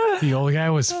 And the old guy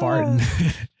was farting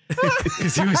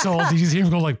because he was so old. You just hear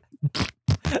him go like,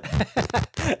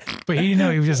 but he didn't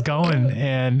know he was just going.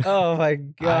 And oh my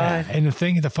God. And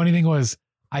the funny thing was,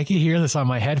 I could hear this on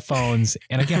my headphones.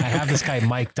 And again, I have this guy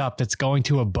mic'd up that's going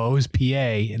to a Bose PA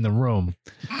in the room.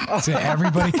 So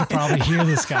everybody could probably hear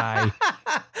this guy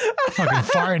fucking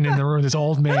farting in the room. This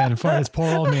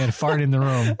poor old man farting in the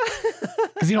room.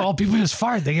 Because, all people just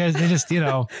fart. They just, their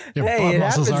blood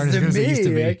muscles aren't as good as they used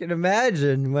to be. I can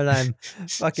imagine when I'm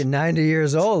fucking 90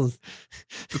 years old.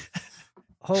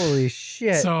 Holy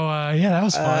shit. So, that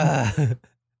was fun.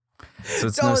 So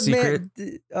it's no secret.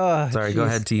 Sorry, go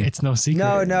ahead, T. It's no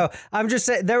secret. No. I'm just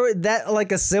saying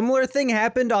a similar thing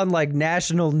happened on like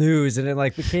national news, and it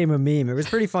like became a meme. It was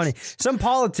pretty funny. Some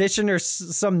politician or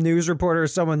some news reporter or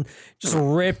someone just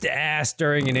ripped ass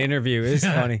during an interview. It's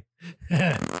funny.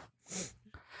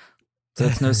 So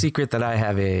it's no secret that I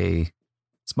have a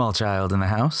small child in the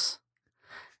house,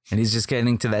 and he's just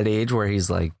getting to that age where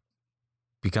he's like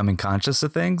becoming conscious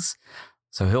of things.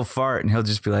 So he'll fart and he'll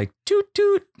just be like, toot,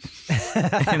 toot.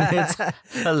 And it's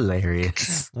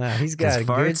hilarious. Wow, he's got a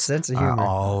good sense of humor.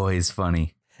 Always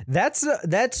funny. That's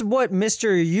what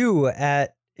Mr. Yu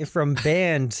from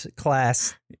band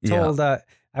class told. I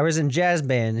was in jazz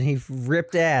band and he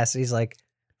ripped ass. He's like,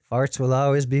 farts will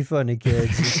always be funny,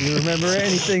 kids. If you remember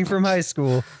anything from high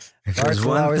school, if there's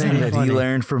one thing that he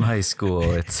learned from high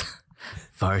school, it's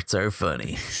farts are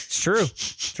funny. It's true.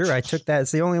 I took that.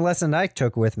 It's the only lesson I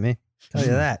took with me. Tell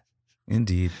you that.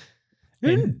 Indeed.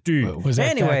 Was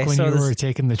that back when you were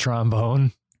taking the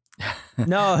trombone?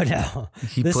 No.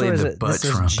 He played the butt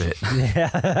trumpet.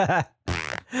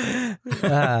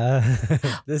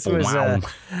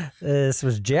 This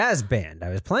was jazz band. I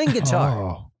was playing guitar.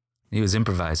 Oh. He was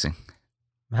improvising.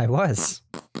 I was.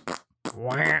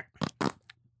 Well,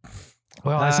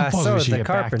 I suppose we should get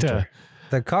back to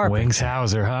the carpenter. Wings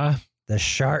Hauser, huh? The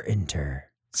Charpenter.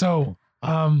 So,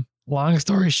 long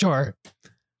story short,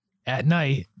 at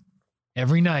night,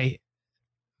 every night,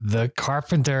 the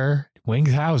carpenter,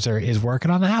 Wings Hauser, is working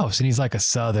on the house, and he's like a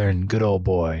southern good old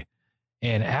boy.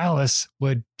 And Alice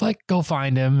would like go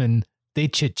find him, and they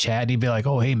chit chat. He'd be like,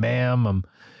 "Oh, hey, ma'am,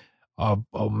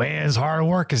 a man's hard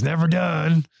work is never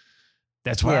done."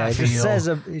 That's what I feel.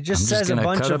 He just says a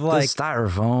bunch of like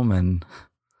styrofoam and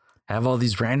have all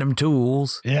these random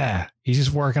tools. Yeah, he's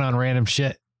just working on random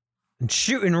shit. And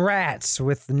shooting rats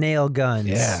with nail guns.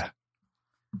 Yeah.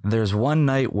 There's one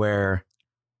night where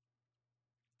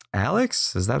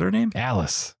Alex, is that her name?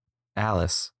 Alice.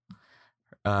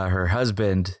 Her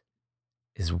husband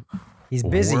he's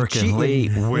busy working cheating.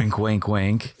 late. Wink, wink,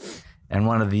 wink. And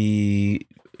one of the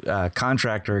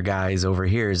contractor guys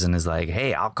overhears and is like,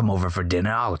 "Hey, I'll come over for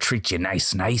dinner. I'll treat you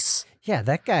nice." Yeah,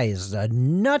 that guy is a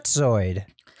nutsoid.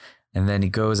 And then he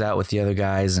goes out with the other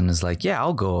guys and is like, "Yeah,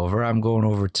 I'll go over. I'm going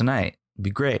over tonight. It'd be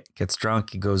great." Gets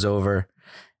drunk. He goes over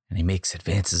and he makes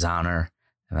advances on her.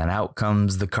 And then out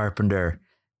comes the carpenter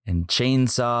and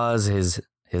chainsaws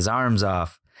his arms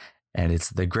off. And it's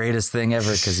the greatest thing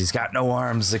ever because he's got no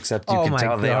arms except you can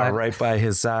tell they are right by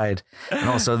his side. And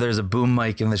also there's a boom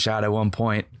mic in the shot at one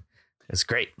point. It's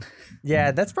great.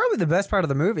 Yeah, that's probably the best part of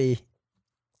the movie.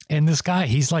 And this guy,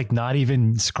 he's like not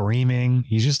even screaming.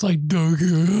 He's just like,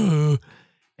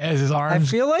 as his arms. I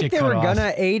feel like get they cut were off.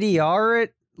 gonna ADR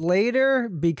it later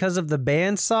because of the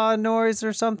bandsaw noise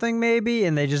or something, maybe,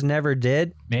 and they just never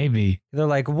did. Maybe. They're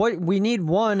like, "What? We need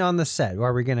one on the set.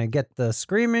 Are we gonna get the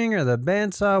screaming or the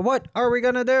bandsaw? What are we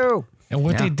gonna do?" And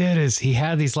what they did is he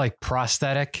had these like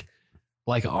prosthetic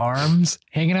like arms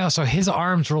hanging out. So his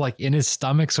arms were like in his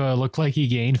stomach. So it looked like he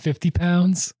gained 50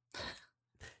 pounds.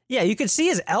 Yeah, you could see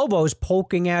his elbows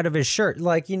poking out of his shirt.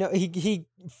 Like, he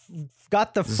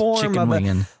got the form of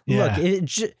winging. Look,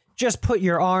 just put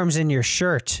your arms in your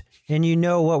shirt and you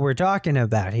know what we're talking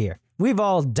about here. We've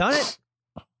all done it.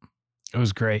 It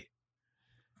was great.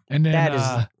 And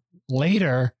then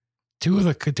later, two of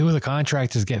the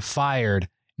contractors get fired. And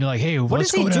they're like, "Hey, what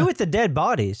does he do with the dead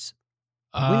bodies?"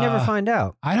 We never find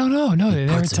out. I don't know. No, they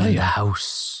never tell you. The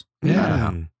house.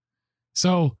 Yeah.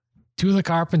 So two of the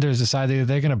carpenters decided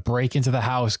they're going to break into the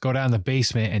house, go down the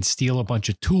basement, and steal a bunch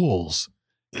of tools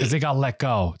because they got let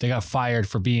go. They got fired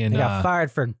for being. They got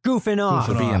fired for goofing off.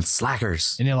 For being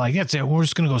slackers. And they're like, "That's it. We're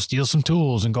just going to go steal some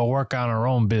tools and go work on our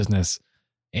own business."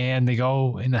 And they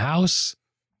go in the house,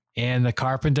 and the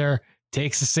carpenter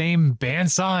takes the same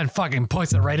bandsaw and fucking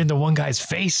puts it right into one guy's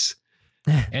face.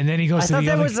 And then he goes to the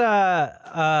other. I thought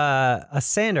that was a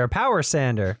sander, a power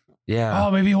sander. Yeah.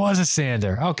 Oh, maybe it was a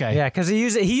sander. Okay. Yeah, because he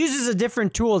uses a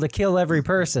different tool to kill every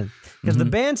person. Because the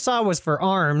bandsaw was for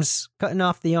arms, cutting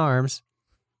off the arms.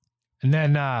 And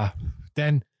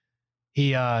then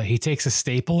He takes a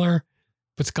stapler,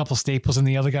 puts a couple staples in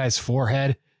the other guy's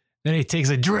forehead. Then he takes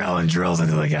a drill and drills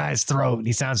into the guy's throat. And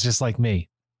he sounds just like me.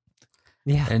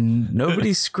 Yeah. And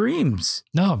nobody screams.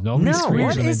 Nobody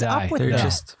screams when they die. They're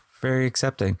just very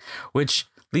accepting, which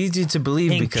leads you to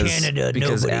believe because Canada,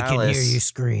 because nobody Alice can hear you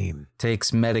scream.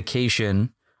 takes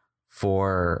medication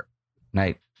for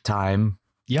nighttime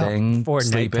thing, for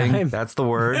sleeping. nighttime. That's the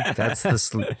word. That's the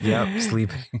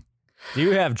sleeping. Do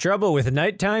you have trouble with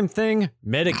nighttime thing?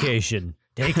 Medication.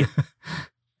 Take it.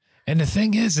 And the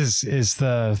thing is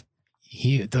the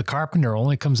carpenter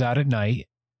only comes out at night.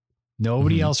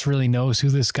 Nobody else really knows who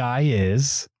this guy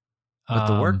is. But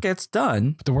the work gets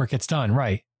done.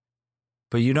 Right.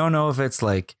 But you don't know if it's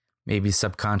like maybe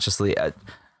subconsciously,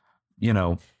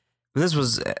 this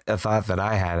was a thought that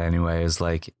I had anyway, is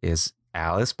like, is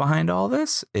Alice behind all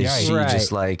this? Is she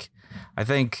just like, I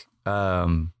think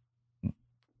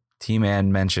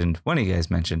T-Man mentioned, one of you guys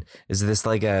mentioned, is this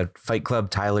like a Fight Club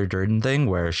Tyler Durden thing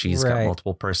where she's got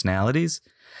multiple personalities?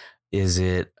 Is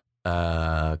it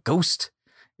Ghost?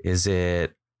 Is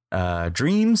it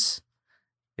dreams?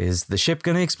 Is the ship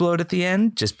going to explode at the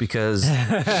end just because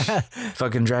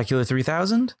fucking Dracula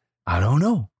 3000? I don't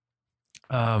know.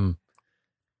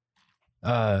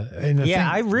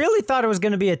 I really thought it was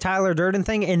going to be a Tyler Durden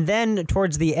thing, and then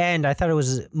towards the end, I thought it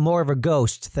was more of a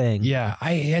ghost thing. Yeah,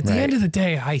 at the end of the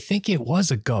day, I think it was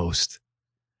a ghost,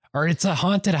 or it's a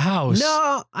haunted house.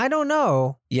 No, I don't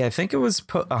know. Yeah, I think it was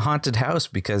a haunted house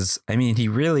because he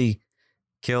really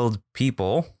killed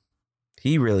people.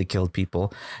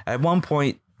 At one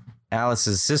point,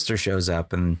 Alice's sister shows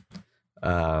up, and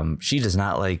she does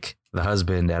not like the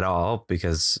husband at all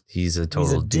because he's a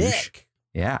total douche. Dick.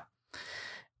 Yeah.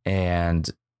 And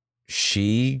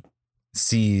she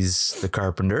sees the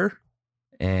carpenter,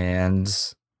 and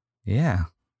so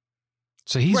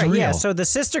he's real. Yeah, so the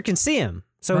sister can see him.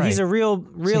 So he's a real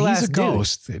so ass he's a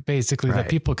ghost, basically, that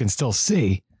people can still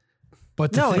see.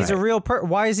 But he's a real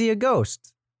why is he a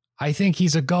ghost? I think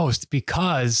he's a ghost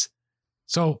because,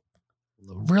 so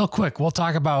real quick, we'll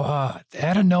talk about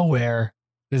out of nowhere,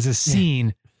 there's a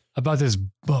scene about this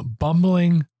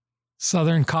bumbling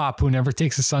Southern cop who never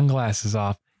takes his sunglasses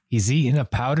off. He's eating a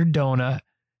powdered donut,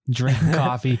 drinking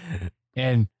coffee,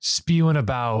 and spewing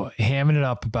hamming it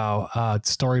up about the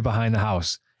story behind the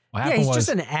house. What happened he's just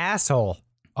an asshole.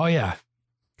 Oh yeah.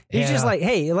 He's just like,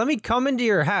 hey, let me come into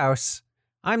your house.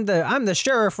 I'm the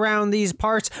sheriff around these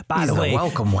parts. By the way,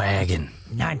 welcome wagon.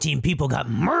 19 people got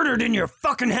murdered in your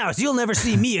fucking house. You'll never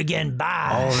see me again. Bye.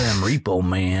 All them repo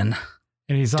man.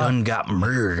 And he's done got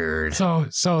murdered. So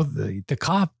the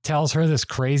cop tells her this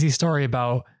crazy story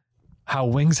about how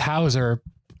Wings Hauser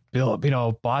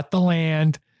bought the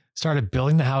land, started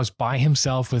building the house by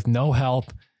himself with no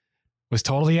help, was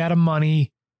totally out of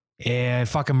money, and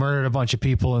fucking murdered a bunch of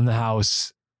people in the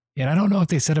house. And I don't know if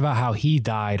they said about how he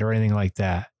died or anything like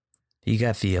that. He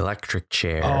got the electric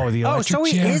chair. Oh, the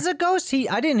electric chair. He is a ghost?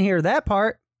 I didn't hear that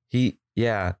part. He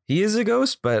is a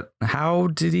ghost, but how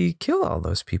did he kill all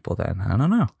those people then? I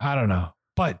don't know.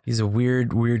 But he's a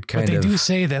weird kind of. But they do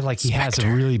say that like he has a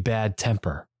really bad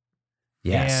temper.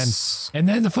 Yes. And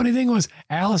then the funny thing was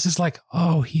Alice is like,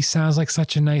 oh, he sounds like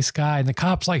such a nice guy. And the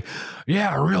cop's like,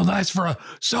 yeah, real nice for a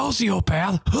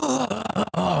sociopath.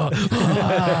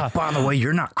 By the way,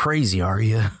 you're not crazy, are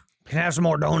you? Can I have some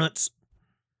more donuts?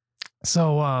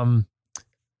 So,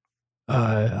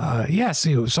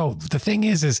 so the thing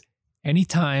is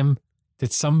anytime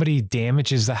that somebody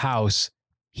damages the house,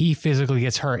 he physically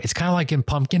gets hurt. It's kind of like in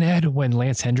Pumpkinhead when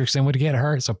Lance Hendrickson would get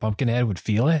hurt, so Pumpkinhead would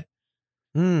feel it.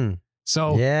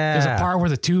 So there's a part where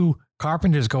the two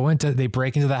carpenters they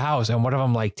break into the house, and one of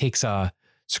them like takes a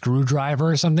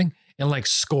screwdriver or something and like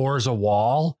scores a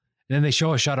wall. And then they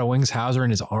show a shot of Wings Hauser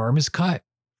and his arm is cut.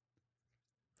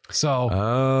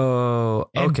 So,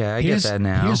 okay, I get that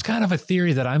now. Here's kind of a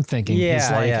theory that I'm thinking.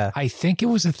 I think it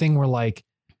was a thing where like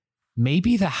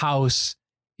maybe the house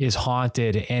is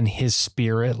haunted and his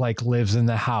spirit like lives in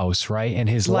the house, right? And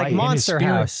his like light, Monster and his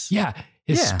spirit, House. Yeah,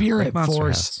 his spirit like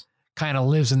force kind of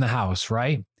lives in the house,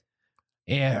 right?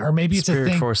 And or maybe it's Spirit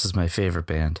a thing. Force is my favorite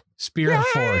band. Spirit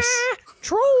Force.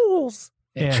 Trolls.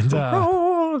 And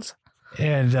Trolls.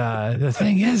 And the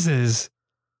thing is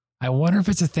I wonder if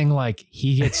it's a thing like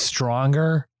he gets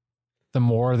stronger the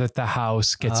more that the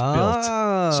house gets built.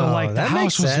 So like the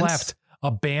house was left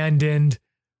abandoned,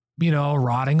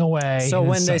 rotting away. So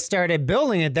when they started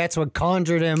building it, that's what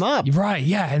conjured him up. Right.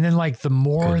 Yeah. And then like the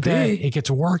more that it gets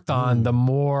worked on, the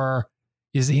more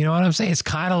you know what I'm saying? It's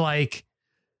kind of like.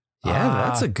 Yeah,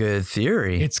 that's a good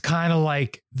theory. It's kind of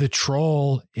like the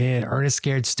troll in Ernest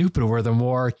Scared Stupid, where the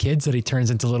more kids that he turns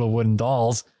into little wooden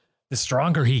dolls, the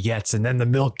stronger he gets, and then the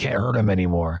milk can't hurt him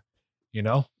anymore. You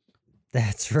know?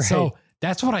 That's right. So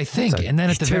that's what I think. And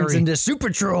then at the turns very into Super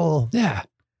Troll. Yeah.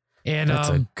 And that's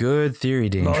a good theory,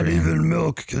 Danger. Not even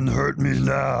milk can hurt me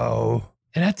now.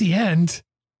 And at the end,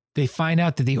 they find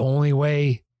out that the only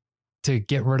way to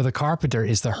get rid of the carpenter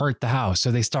is to hurt the house. So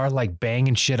they start like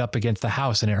banging shit up against the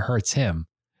house and it hurts him.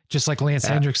 Just like Lance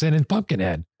Hendrickson in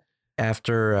Pumpkinhead.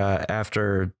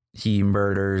 After he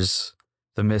murders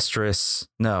the mistress.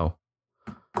 No.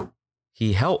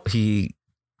 He helps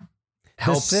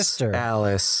sister.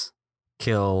 Alice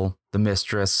kill the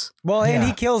mistress. Well, and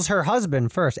he kills her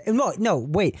husband first. And no,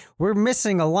 wait. We're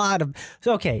missing a lot of...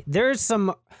 Okay, here's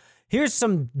some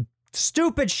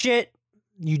stupid shit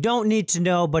you don't need to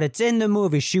know, but it's in the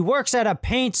movie. She works at a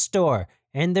paint store,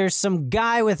 and there's some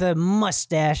guy with a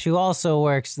mustache who also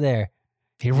works there.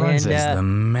 He runs as the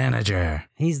manager.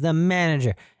 He's the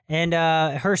manager. And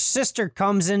her sister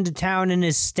comes into town and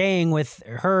is staying with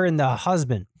her and the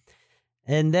husband.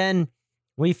 And then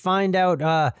we find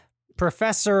out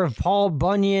Professor of Paul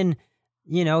Bunyan,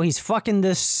 he's fucking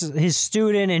his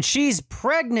student, and she's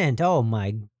pregnant. Oh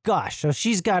my gosh. So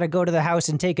she's got to go to the house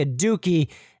and take a dookie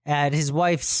at his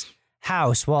wife's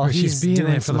house while he's being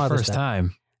doing there for some the other first stuff.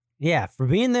 time. Yeah, for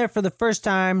being there for the first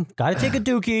time, got to take a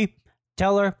dookie,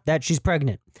 tell her that she's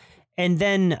pregnant. And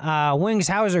then Wings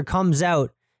Hauser comes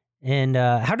out, and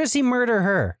how does he murder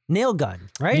her? Nail gun,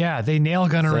 right? Yeah, they nail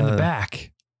gun her in the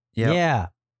back. Yep. Yeah.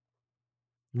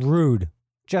 Rude.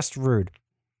 Just rude.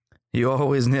 You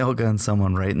always nail gun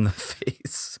someone right in the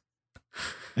face.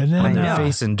 And then when they're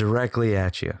facing directly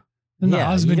at you. And the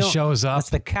husband shows up. That's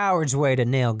the coward's way to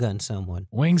nail gun someone.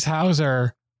 Wings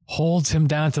Hauser holds him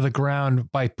down to the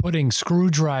ground by putting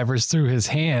screwdrivers through his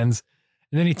hands,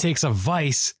 and then he takes a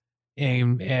vice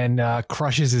and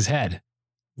crushes his head.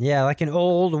 Yeah, like an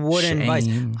old wooden vice.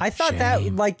 I thought that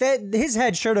his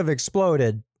head should have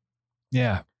exploded.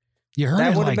 Yeah. You heard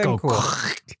that it would like have been go cool.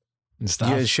 You And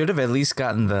stuff. should have at least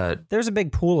gotten the There's a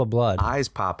big pool of blood. eyes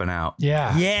popping out.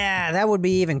 Yeah. Yeah, that would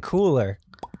be even cooler.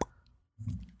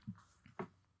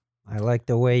 I like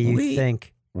the way you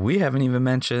think. We haven't even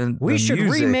mentioned We the should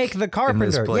music remake The in this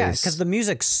Carpenter. Yeah, place. because the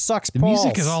music sucks The balls.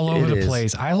 music is all over It the is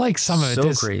place. I like some of it.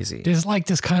 so crazy. There's like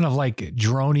this kind of like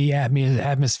droney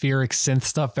atmospheric synth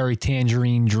stuff, very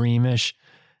Tangerine Dreamish.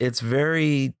 It's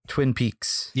very Twin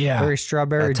Peaks. Yeah. Very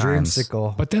Strawberry At times.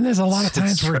 Dreamsicle. But then there's a lot of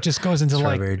times where it just goes into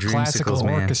like Strawberry classical Dreamsicles,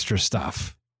 man. orchestra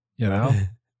stuff, you know?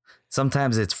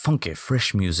 Sometimes it's funky,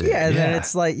 fresh music. Yeah, and then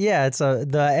it's like,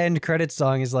 the end credit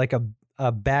song is like a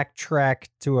backtrack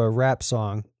to a rap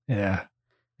song. Yeah.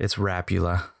 It's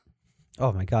Rapula.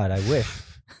 Oh my God, I wish.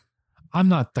 I'm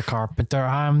not the carpenter.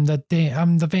 I'm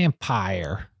the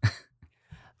vampire.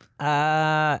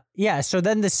 Yeah, so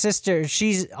then the sister,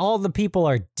 all the people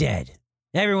are dead.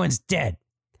 Everyone's dead.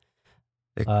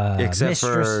 Except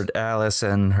for Alice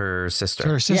and her sister.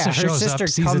 Her sister shows up,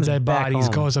 sees the dead bodies,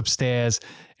 goes upstairs,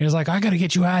 and is like, I got to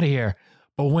get you out of here.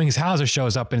 But Wings Hauser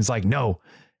shows up and is like, no,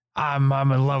 I'm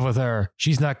in love with her.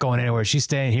 She's not going anywhere. She's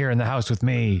staying here in the house with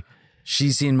me.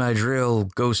 She's seen my drill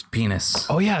ghost penis.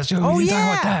 Oh, yeah. So we didn't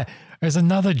talk about that. There's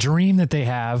another dream that they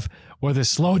have where they're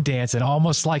slow dancing,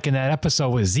 almost like in that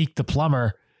episode with Zeke the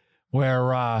plumber,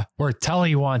 where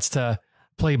Tully wants to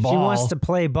play ball. She wants to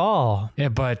play ball. Yeah,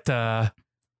 but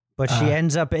she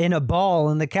ends up in a ball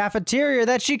in the cafeteria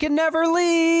that she can never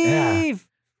leave.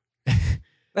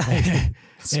 Yeah.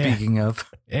 Speaking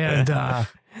of.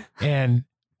 And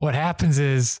what happens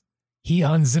is he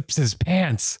unzips his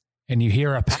pants and you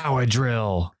hear a power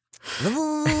drill.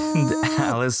 And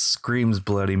Alice screams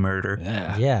bloody murder.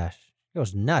 Yeah. She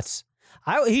goes nuts.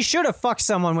 He should have fucked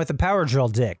someone with a power drill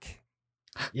dick.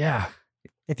 Yeah.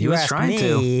 If you ask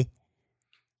me.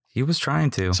 He was trying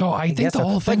to. So I think the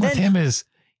whole thing with him is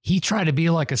he tried to be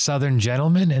like a Southern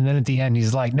gentleman, and then at the end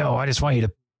he's like, no, I just want you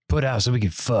to put out so we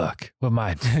can fuck with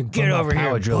my get over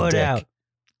here, put dick. out.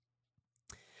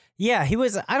 Yeah, he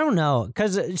was, I don't know,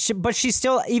 but she's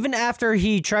still, even after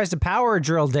he tries to power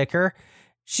drill dick her,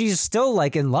 she's still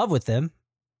like in love with him.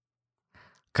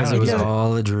 Because it was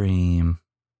all a dream.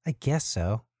 I guess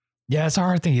so. Yeah, it's a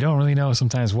hard thing. You don't really know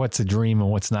sometimes what's a dream and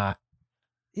what's not.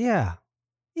 Yeah.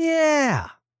 Yeah.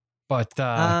 But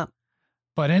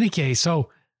in any case, so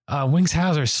Wings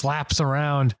Hauser slaps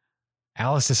around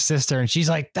Alice's sister and she's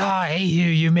like, I hate you.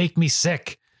 You make me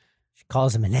sick. She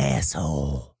calls him an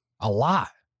asshole. A lot.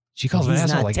 She calls him an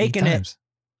asshole like 8 times.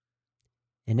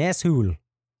 An asshole.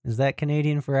 Is that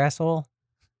Canadian for asshole?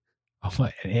 Oh,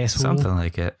 what, an asshole? Something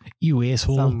like it. You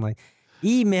asshole. Something like.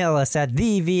 Email us at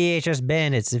the VHS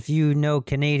Bandits if you know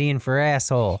Canadian for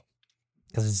asshole.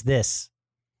 Because it's this.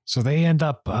 So they end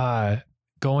up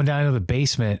going down to the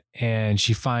basement, and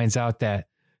she finds out that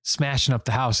smashing up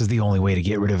the house is the only way to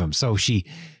get rid of him. So she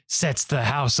sets the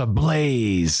house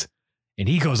ablaze, and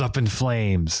he goes up in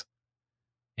flames.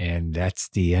 And that's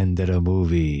the end of the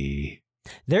movie.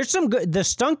 There's some good. The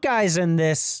stunt guys in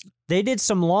this, they did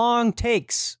some long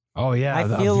takes. Oh yeah,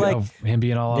 I feel like him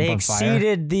being all up on fire.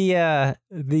 They exceeded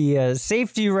the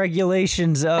safety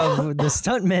regulations of the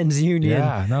stuntmen's union.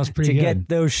 Yeah, that was pretty good to good. get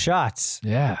those shots.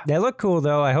 Yeah, they look cool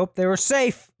though. I hope they were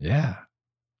safe. Yeah,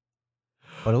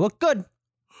 but it looked good.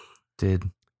 Did.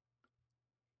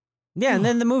 Yeah, and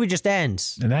then the movie just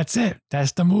ends. And that's it.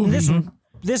 That's the movie.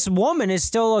 This woman is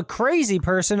still a crazy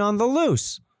person on the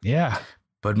loose. Yeah.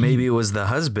 But maybe it was the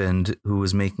husband who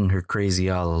was making her crazy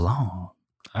all along.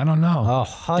 I don't know. Oh,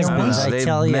 husbands, I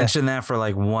tell you. They mentioned that for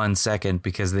like 1 second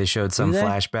because they showed some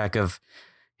flashback of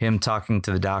him talking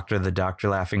to the doctor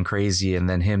laughing crazy, and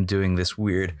then him doing this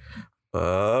weird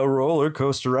roller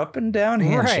coaster up and down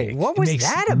handshake. Right. What was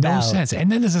that about? No sense.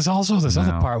 And then there's also this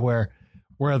other part where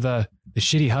the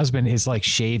shitty husband is like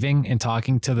shaving and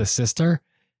talking to the sister,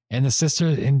 and the sister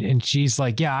and she's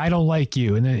like, yeah, I don't like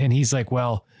you. And he's like,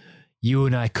 well, you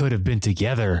and I could have been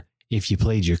together if you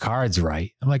played your cards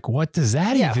right. I'm like, what does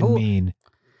that even mean?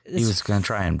 He was going to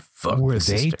try and fuck Were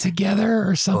the they sister. together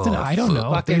or something? I don't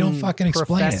know. They don't fucking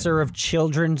explain it. Professor of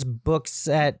children's books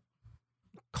at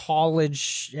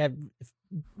college at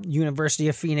University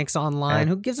of Phoenix Online.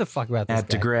 Who gives a fuck about this At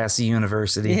guy? Degrassi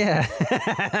University.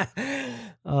 Yeah.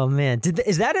 Oh, man.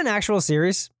 Is that an actual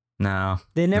series? No.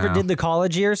 They never did the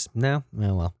college years? No?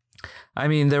 Oh, well. I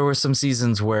mean, there were some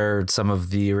seasons where some of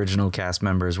the original cast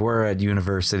members were at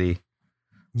university.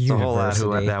 There's a whole lot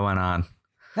that went on.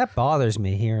 That bothers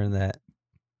me hearing that.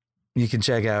 You can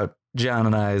check out John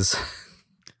and I's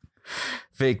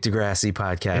Fake Degrassi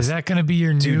podcast. Is that going to be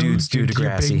your Two new dudes do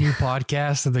Degrassi? Big new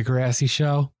podcast of the Degrassi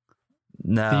Show?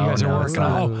 No, that you guys are working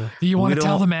on. Do you want to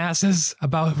tell the masses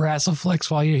about Rassleflix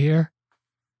while you're here?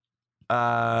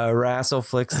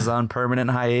 Rassleflix is on permanent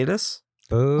hiatus.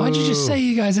 Boo. Why'd you just say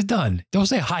you guys are done? Don't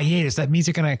say hiatus. That means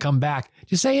you're going to come back.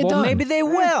 Just say you're done. Well, maybe they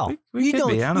will. We could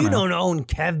be. I don't know. don't own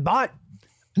KevBot.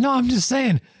 No, I'm just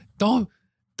saying, don't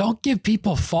give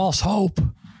people false hope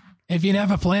if you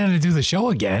never plan to do the show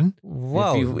again.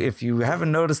 Whoa. If you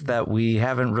haven't noticed that we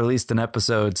haven't released an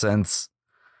episode since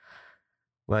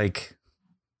like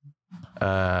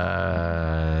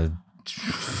a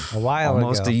while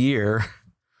almost ago. a year,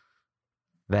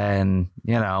 then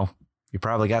you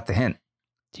probably got the hint.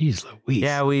 Jeez Louise.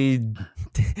 Yeah, we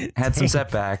had some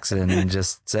setbacks and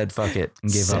just said fuck it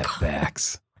and gave up.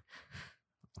 Setbacks.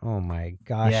 Oh my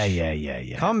gosh.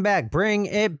 Yeah. Come back. Bring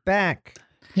it back.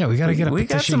 Yeah, we got to get a We got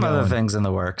petition some going. other things in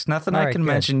the works. Nothing All I right, can good.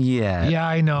 mention yet. Yeah,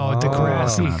 I know. Degrassi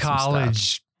Some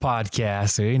College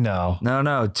podcast. You know.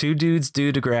 No. Two dudes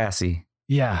do Degrassi.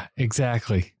 Yeah,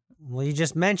 exactly. Well, you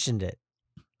just mentioned it.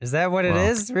 Is that what it Well,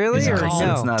 is? Really? is it Or called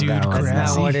no? It's not Dude that one. That's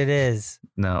Grassy? not what it is.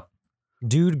 No.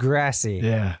 Dude Grassy.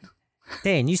 Yeah.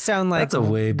 Dan, you sound like That's a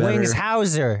way better- Wings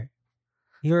Hauser.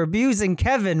 You're abusing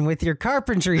Kevin with your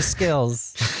carpentry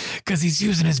skills. Because he's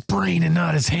using his brain and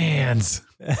not his hands.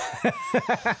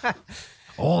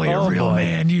 Only a real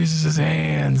man uses his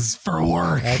hands for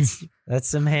work. That's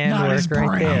some not handwork his right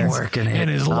brain. there. working it. And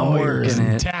his I'm lawyers working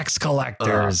and it. tax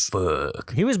collectors.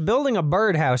 Fuck. He was building a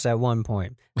birdhouse at one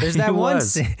point. There's that He one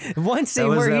was. one scene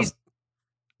was where that- he's.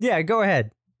 Yeah, go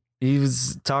ahead. He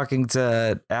was talking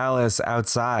to Alice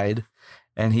outside,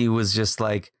 and he was just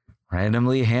like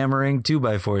randomly hammering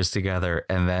 2x4s together.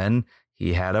 And then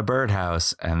he had a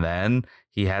birdhouse, and then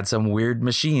he had some weird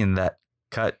machine that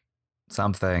cut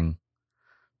something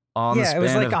on the Yeah, span it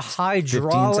was like of a 15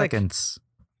 hydraulic seconds.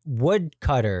 wood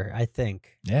cutter, I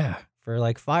think, Yeah. for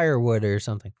like firewood or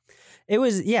something. It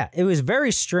was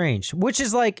very strange, which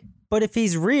is like, but if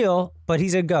he's real, but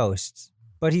he's a ghost.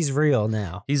 But he's real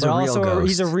now. He's But a real also, ghost.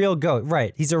 He's a real ghost.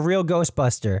 Right. He's a real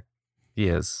Ghostbuster. He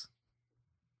is.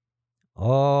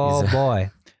 Oh, He's a-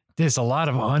 boy. There's a lot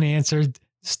of unanswered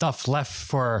stuff left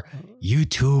for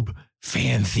YouTube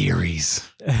fan theories.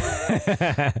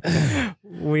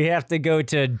 We have to go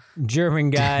to German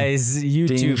Guy's Dean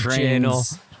YouTube channel.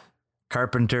 Train's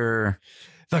Carpenter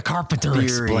The Carpenter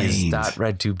Theories Explained.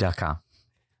 .redtube.com.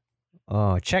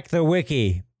 Oh, check the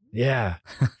wiki. Yeah.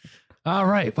 All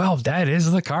right. Well, that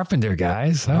is the Carpenter,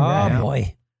 guys. All right.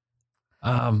 Boy.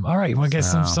 All right. You want to get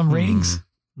So, some ratings?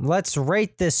 Let's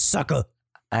rate this sucker.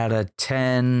 Out of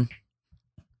 10.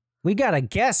 We got to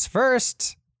guess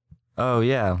first. Oh,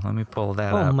 yeah. Let me pull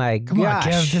that Oh, up. my Come gosh.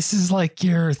 on, Kev. This is like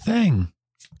your thing.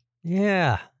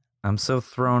 Yeah. I'm so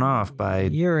thrown off by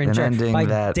You're an enjoying ending by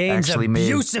that Dane's actually made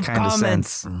abusive kind of comments.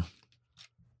 sense.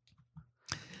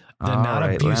 They're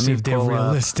not abusive. They're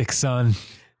realistic, son.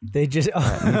 They just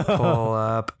let me pull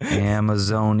up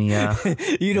Amazonia.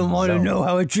 You don't want to know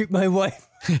how I treat my wife.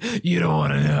 You don't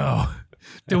want to know.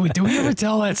 Do we ever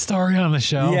tell that story on the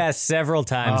show? Yes, several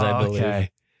times, I believe.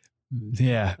 Okay.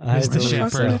 Yeah, Mr.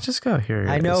 Shepherd. Just go here.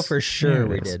 I know for sure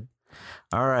we did.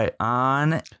 All right,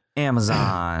 on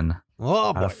Amazon. Oh,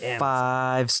 out of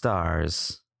 5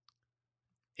 stars.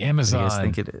 Amazon. What do you guys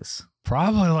think it is?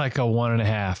 Probably like a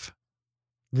 1.5.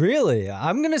 Really?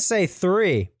 I'm gonna say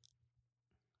 3.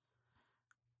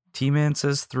 T-Man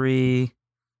says 3.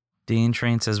 Dean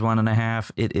Train says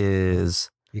 1.5. It is.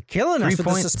 You're killing us with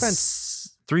the suspense.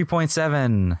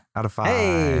 3.7 out of 5.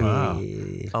 Hey. Wow.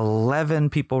 11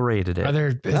 people rated it. Is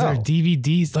there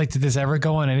DVDs? Like, did this ever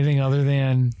go on anything other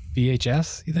than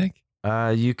VHS, you think?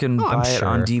 You can buy it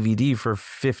on DVD for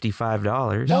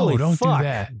 $55. No, don't do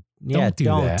that. Yeah, don't do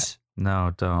that.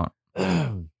 No,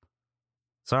 don't.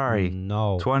 Sorry.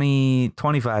 No.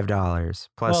 $25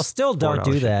 plus. Well, still don't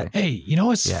do that. Hey, you know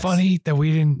what's funny that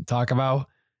we didn't talk about?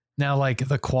 Now, like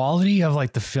the quality of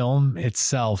like the film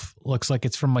itself looks like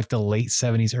it's from like the late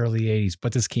 70s, early 80s,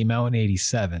 but this came out in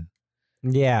 87.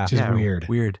 Yeah. Which is weird.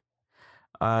 Weird.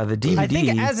 The DVD. I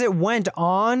think as it went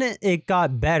on, it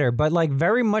got better, but like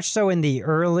very much so in the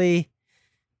early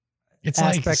it's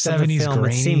like 70s of the film,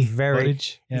 grainy it seemed very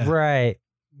footage. Yeah. right.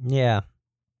 Yeah.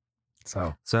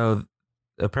 So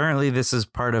apparently this is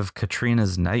part of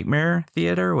Katrina's Nightmare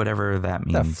Theater, whatever that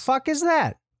means. The fuck is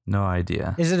that? No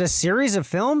idea. Is it a series of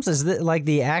films? Is it like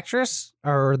the actress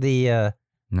or the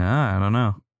No, I don't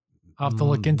know. I'll have to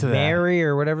look into that. Mary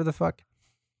or whatever the fuck.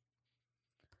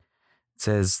 It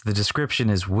says the description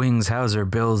is Wings Hauser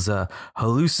builds a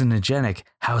hallucinogenic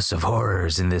house of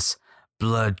horrors in this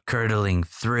blood-curdling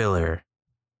thriller.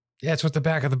 Yeah, that's what the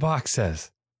back of the box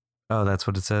says. Oh, that's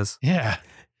what it says? Yeah.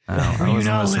 Oh, Were you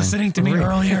not listening to me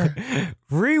earlier?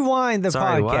 Rewind the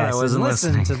podcast and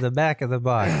listen to the back of the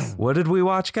box. What did we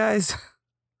watch, guys?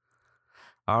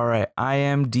 All right,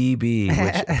 IMDb,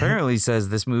 which apparently says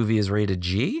this movie is rated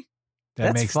G. That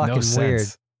That's makes fucking no sense. weird.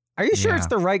 Are you sure it's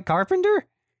the right Carpenter?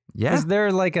 Yeah. Is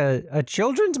there like a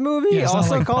children's movie Yeah, it's not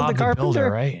also like called Bob The Carpenter?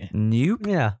 Builder, right? Nope.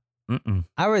 Yeah. Mm-mm.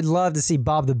 I would love to see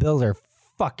Bob the Builder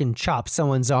fucking chop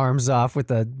someone's arms off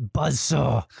with a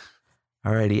buzzsaw.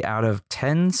 Alrighty, out of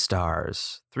 10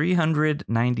 stars,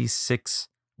 396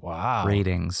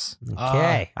 ratings.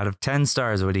 Okay. Out of 10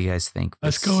 stars, what do you guys think?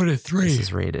 Let's go to 3. This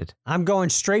is rated. I'm going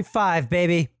straight 5,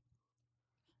 baby.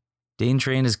 Dane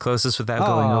Train is closest without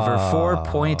going over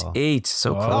 4.8.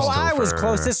 So close. Oh, I was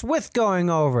closest with going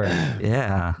over.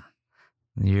 Yeah.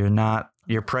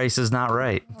 Your price is not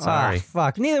right. Sorry.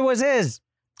 Fuck. Neither was his.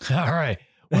 All right.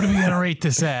 What are we going to rate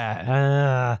this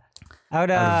at? Out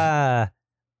of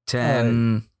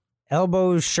 10.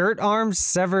 Elbow shirt arms,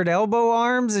 severed elbow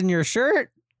arms in your shirt?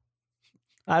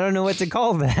 I don't know what to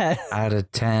call that. Out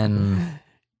of 10.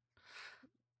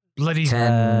 Bloody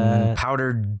 10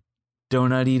 powdered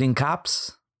donut eating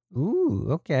cops. Ooh,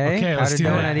 okay. Okay, let's powdered do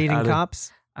donut that. eating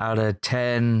cops. Out of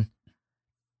 10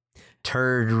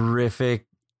 turd-rific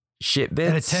shit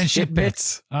bits. Out of 10 shit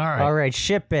bits. All right. All right,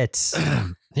 shit bits.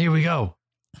 Here we go.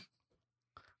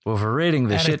 Well, for rating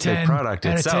the shit bit product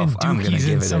itself, I'm going to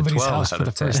give it a 12 house out for the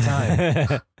of 10. first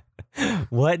time.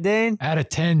 What, Dane? Out of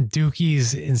 10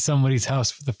 dookies in somebody's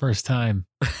house for the first time.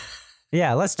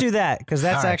 Yeah, let's do that because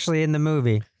that's actually in the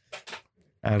movie.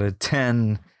 Out of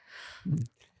 10.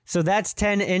 So that's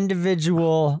 10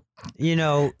 individual,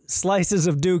 slices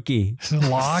of dookie.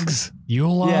 Logs?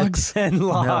 Yule logs? Yeah, 10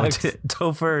 logs. No,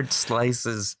 Topher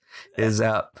slices is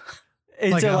up.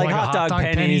 Into like hot dog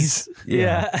pennies.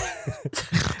 Yeah.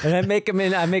 And I make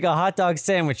a hot dog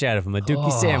sandwich out of them, a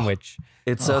dookie sandwich.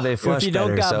 It's so they flush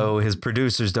better, so his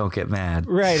producers don't get mad.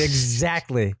 Right,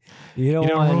 exactly. You don't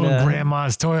ruin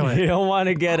grandma's toilet. You don't want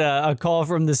to get a call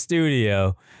from the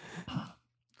studio.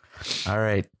 All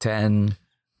right, 10.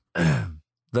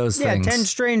 Those things. 10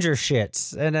 stranger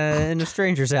shits in a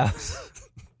stranger's house.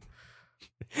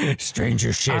 Stranger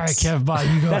shits. All right, Kev, bye.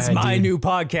 You go That's ahead, my dude. new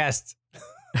podcast.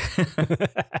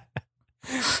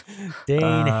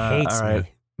 Dane hates all right.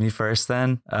 me. Me first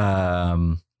then.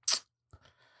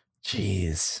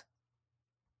 Jeez.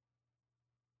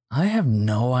 I have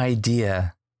no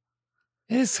idea.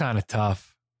 It's kind of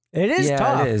tough. It is tough.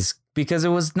 Yeah, it is. Because it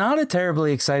was not a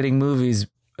terribly exciting movie.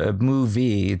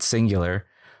 It's singular.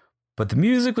 But the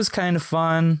music was kind of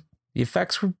fun. The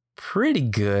effects were pretty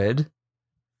good.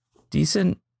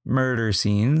 Decent murder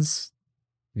scenes.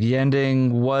 The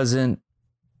ending was a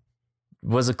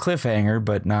cliffhanger,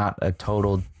 but not a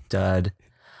total dud.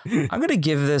 I'm going to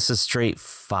give this a straight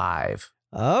 5.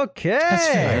 Okay.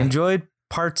 I enjoyed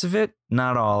parts of it,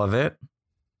 not all of it.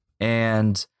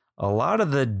 And a lot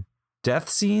of the death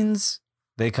scenes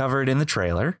they covered in the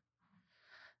trailer,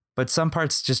 but some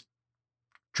parts just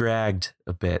dragged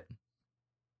a bit.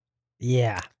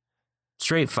 Yeah.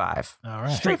 Straight 5. All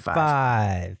right. Straight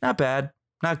 5. Not bad.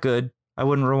 Not good. I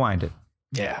wouldn't rewind it.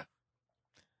 Yeah.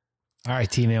 All right,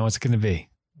 T-Man, what's it going to be?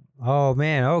 Oh,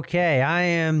 man. Okay. I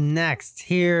am next.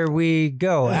 Here we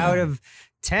go. Out of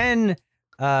 10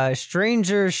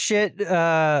 stranger shit,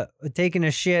 taking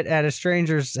a shit at a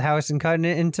stranger's house and cutting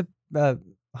it into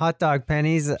hot dog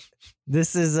pennies.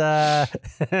 This is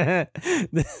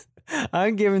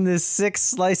I'm giving this 6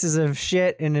 slices of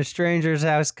shit in a stranger's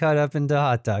house cut up into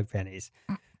hot dog pennies.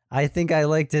 I think I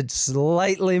liked it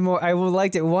slightly more. I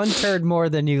liked it 1/3 more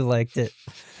than you liked it.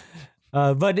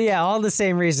 But yeah, all the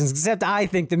same reasons, except I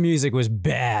think the music was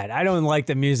bad. I don't like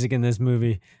the music in this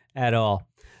movie at all.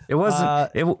 It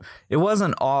wasn't it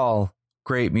wasn't all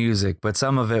great music, but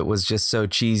some of it was just so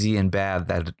cheesy and bad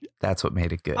that that's what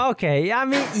made it good. Okay, I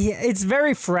mean, yeah, it's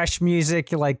very fresh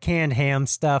music, like canned ham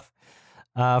stuff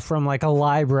from like a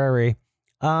library.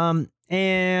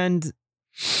 And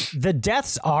the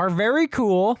deaths are very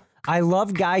cool. I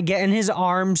love Guy getting his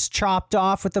arms chopped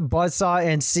off with a buzzsaw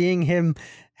and seeing him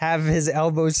have his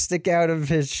elbows stick out of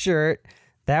his shirt.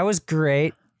 That was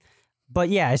great. But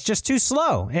yeah, it's just too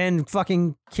slow. And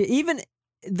fucking even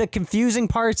the confusing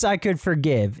parts I could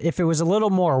forgive if it was a little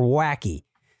more wacky.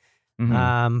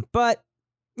 Mm-hmm. But,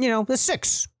 you know, the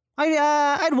 6.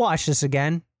 I'd watch this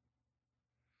again.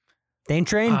 Dane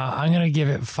Train? I'm going to give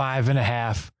it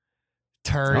 5.5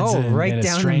 turds right in a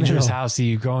down stranger's house that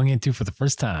you're going into for the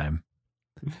first time.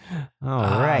 All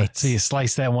right. So you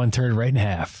slice that 1 turd right in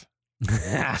half.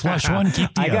 Flush one,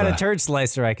 keep the I got other. a turd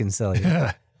slicer I can sell you.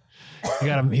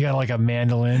 You got like a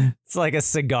mandolin. It's like a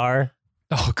cigar.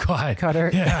 Oh God,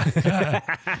 cutter.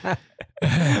 Yeah.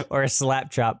 Or a slap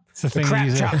chop. It's the thing crap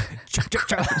you use chop.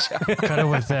 Cut it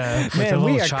with the Man, little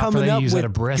we are chopper coming that up you use with at a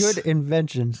bris. good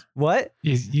inventions. What?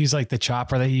 You use like the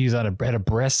chopper that you use at a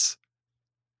bris.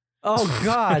 Oh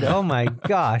God! Oh my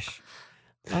gosh!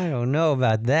 I don't know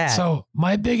about that. So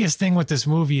my biggest thing with this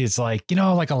movie is like, you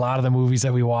know, like a lot of the movies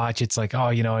that we watch, it's like, oh,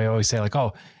 you know, I always say like,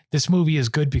 oh, this movie is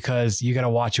good because you got to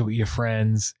watch it with your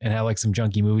friends and have like some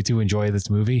junky movie to enjoy this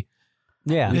movie.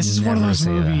 Yeah. This is one of those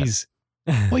movies.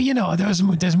 Well, you know, there's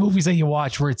movies that you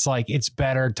watch where it's like, it's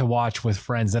better to watch with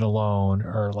friends than alone,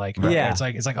 or like, yeah, it's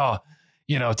like, oh,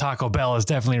 you know, Taco Bell is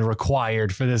definitely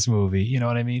required for this movie. You know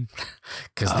what I mean?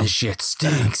 Because this shit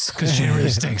stinks. Because shit really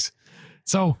stinks.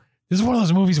 So this is one of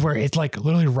those movies where it like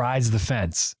literally rides the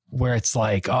fence, where it's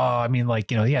like, oh, I mean,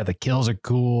 like, you know, yeah, the kills are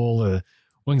cool, the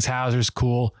Wings Hauser's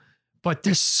cool, but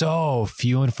there's so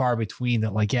few and far between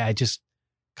that, like, yeah, it just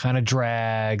kind of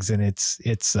drags, and it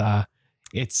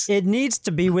needs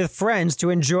to be with friends to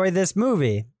enjoy this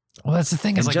movie. Well, that's the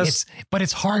thing, is like but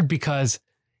it's hard because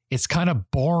it's kind of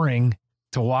boring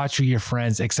to watch with your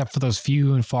friends, except for those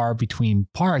few and far between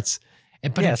parts.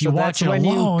 But yeah, if you watch it when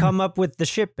alone, you come up with the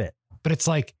shit bit. But it's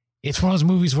like, it's one of those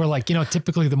movies where, like, you know,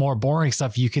 typically the more boring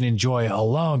stuff you can enjoy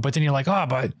alone, but then you're like,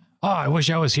 I wish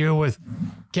I was here with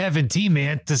Kevin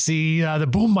T-Man to see the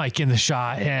boom mic in the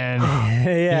shot, and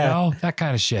you know, that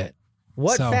kind of shit.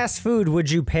 What fast food would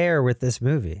you pair with this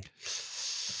movie?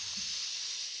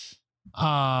 You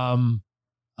know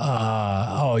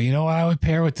what I would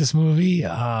pair with this movie?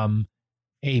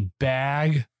 A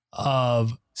bag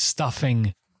of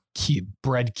stuffing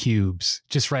bread cubes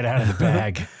just right out of the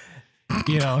bag.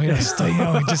 you know,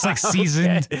 just like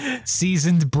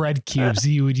seasoned bread cubes that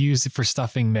you would use for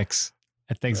stuffing mix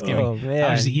at Thanksgiving. Oh, man. I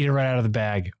would just eat it right out of the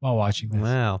bag while watching this.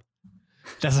 Wow.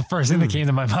 That's the first thing that came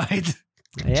to my mind.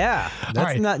 Yeah.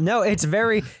 It's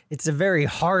a very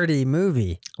hearty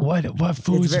movie. What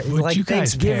foods would like you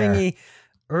guys pair? Thanksgiving-y,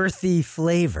 earthy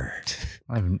flavor.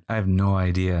 I have no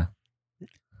idea.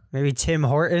 Maybe Tim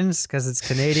Hortons because it's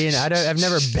Canadian. I've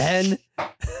never been,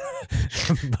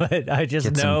 but I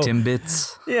just know some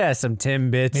Timbits. Yeah, some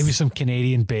Timbits. Maybe some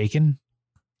Canadian bacon.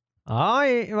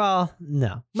 Well,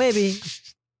 no, maybe,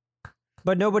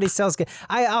 but nobody sells. A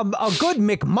good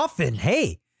McMuffin.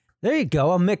 Hey, there you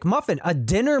go. A McMuffin, a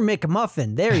dinner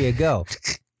McMuffin. There you go.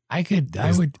 I'd eat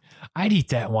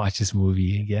that and watch this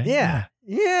movie again.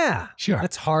 Yeah. Sure.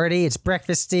 It's hearty. It's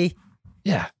breakfasty.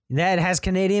 Yeah. That has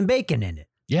Canadian bacon in it.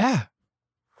 Yeah.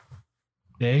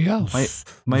 There you go.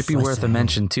 Might be worth a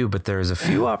mention too, but there's a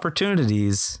few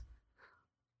opportunities,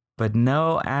 but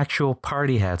no actual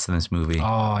party hats in this movie. Oh,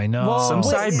 I know. Well, some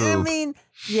side boob. I mean,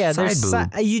 yeah,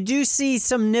 you do see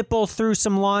some nipple through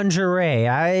some lingerie.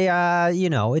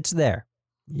 It's there.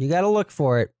 You got to look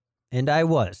for it. And I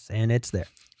was, and it's there.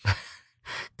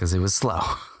 Because it was slow.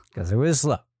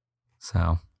 So,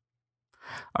 All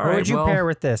right. What would you pair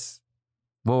with this?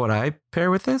 What would I pair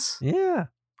with this? Yeah.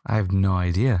 I have no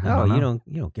idea. You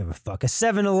don't give a fuck. A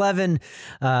 7-Eleven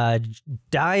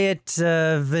diet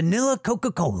vanilla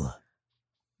Coca-Cola.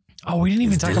 Oh, we didn't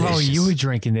even talk about what you were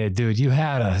drinking there, dude. You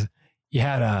had a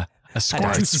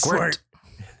squirt.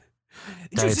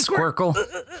 Diet Squirkle.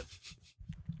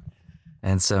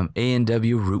 And some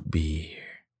A&W root beer.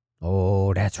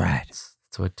 Oh, that's right.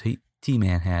 That's what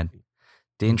T-Man had.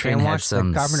 Dane Train had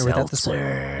some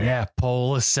seltzer. Yeah,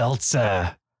 Polar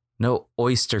Seltzer. No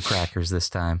oyster crackers this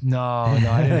time. No, I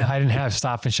didn't have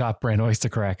Stop and Shop brand oyster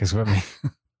crackers with me.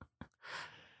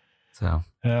 So,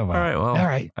 all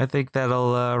right. I think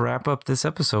that'll wrap up this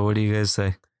episode. What do you guys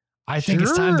say? I think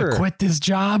it's time to quit this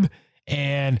job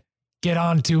and get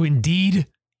on to Indeed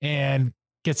and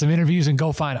get some interviews and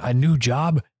go find a new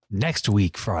job next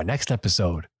week for our next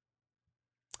episode.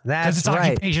 That's it's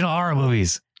right. Occupational horror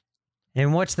movies.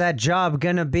 And what's that job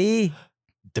gonna be?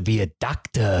 To be a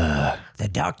doctor. The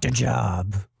doctor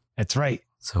job. That's right.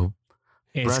 So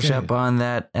brush up on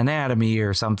that anatomy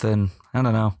or something. I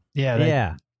don't know.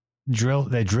 Yeah.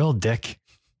 They drill dick.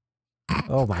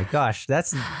 Oh my gosh.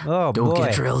 Don't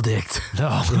get drill dicked.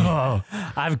 No.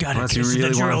 I've got a case of the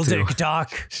drill dick,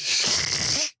 Doc.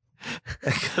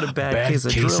 I got a bad case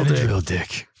of drill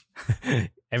dick.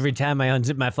 Every time I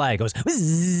unzip my fly, it goes.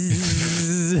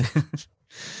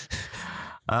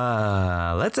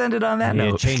 Let's end it on that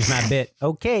note. Change my bit.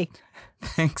 Okay.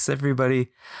 Thanks everybody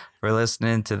for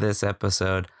listening to this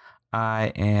episode.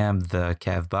 I am the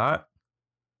Kevbot.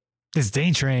 This is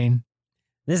Dane Train.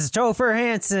 This is Topher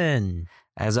Hansen.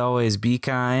 As always, be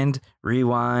kind,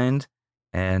 rewind,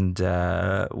 and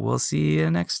we'll see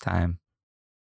you next time.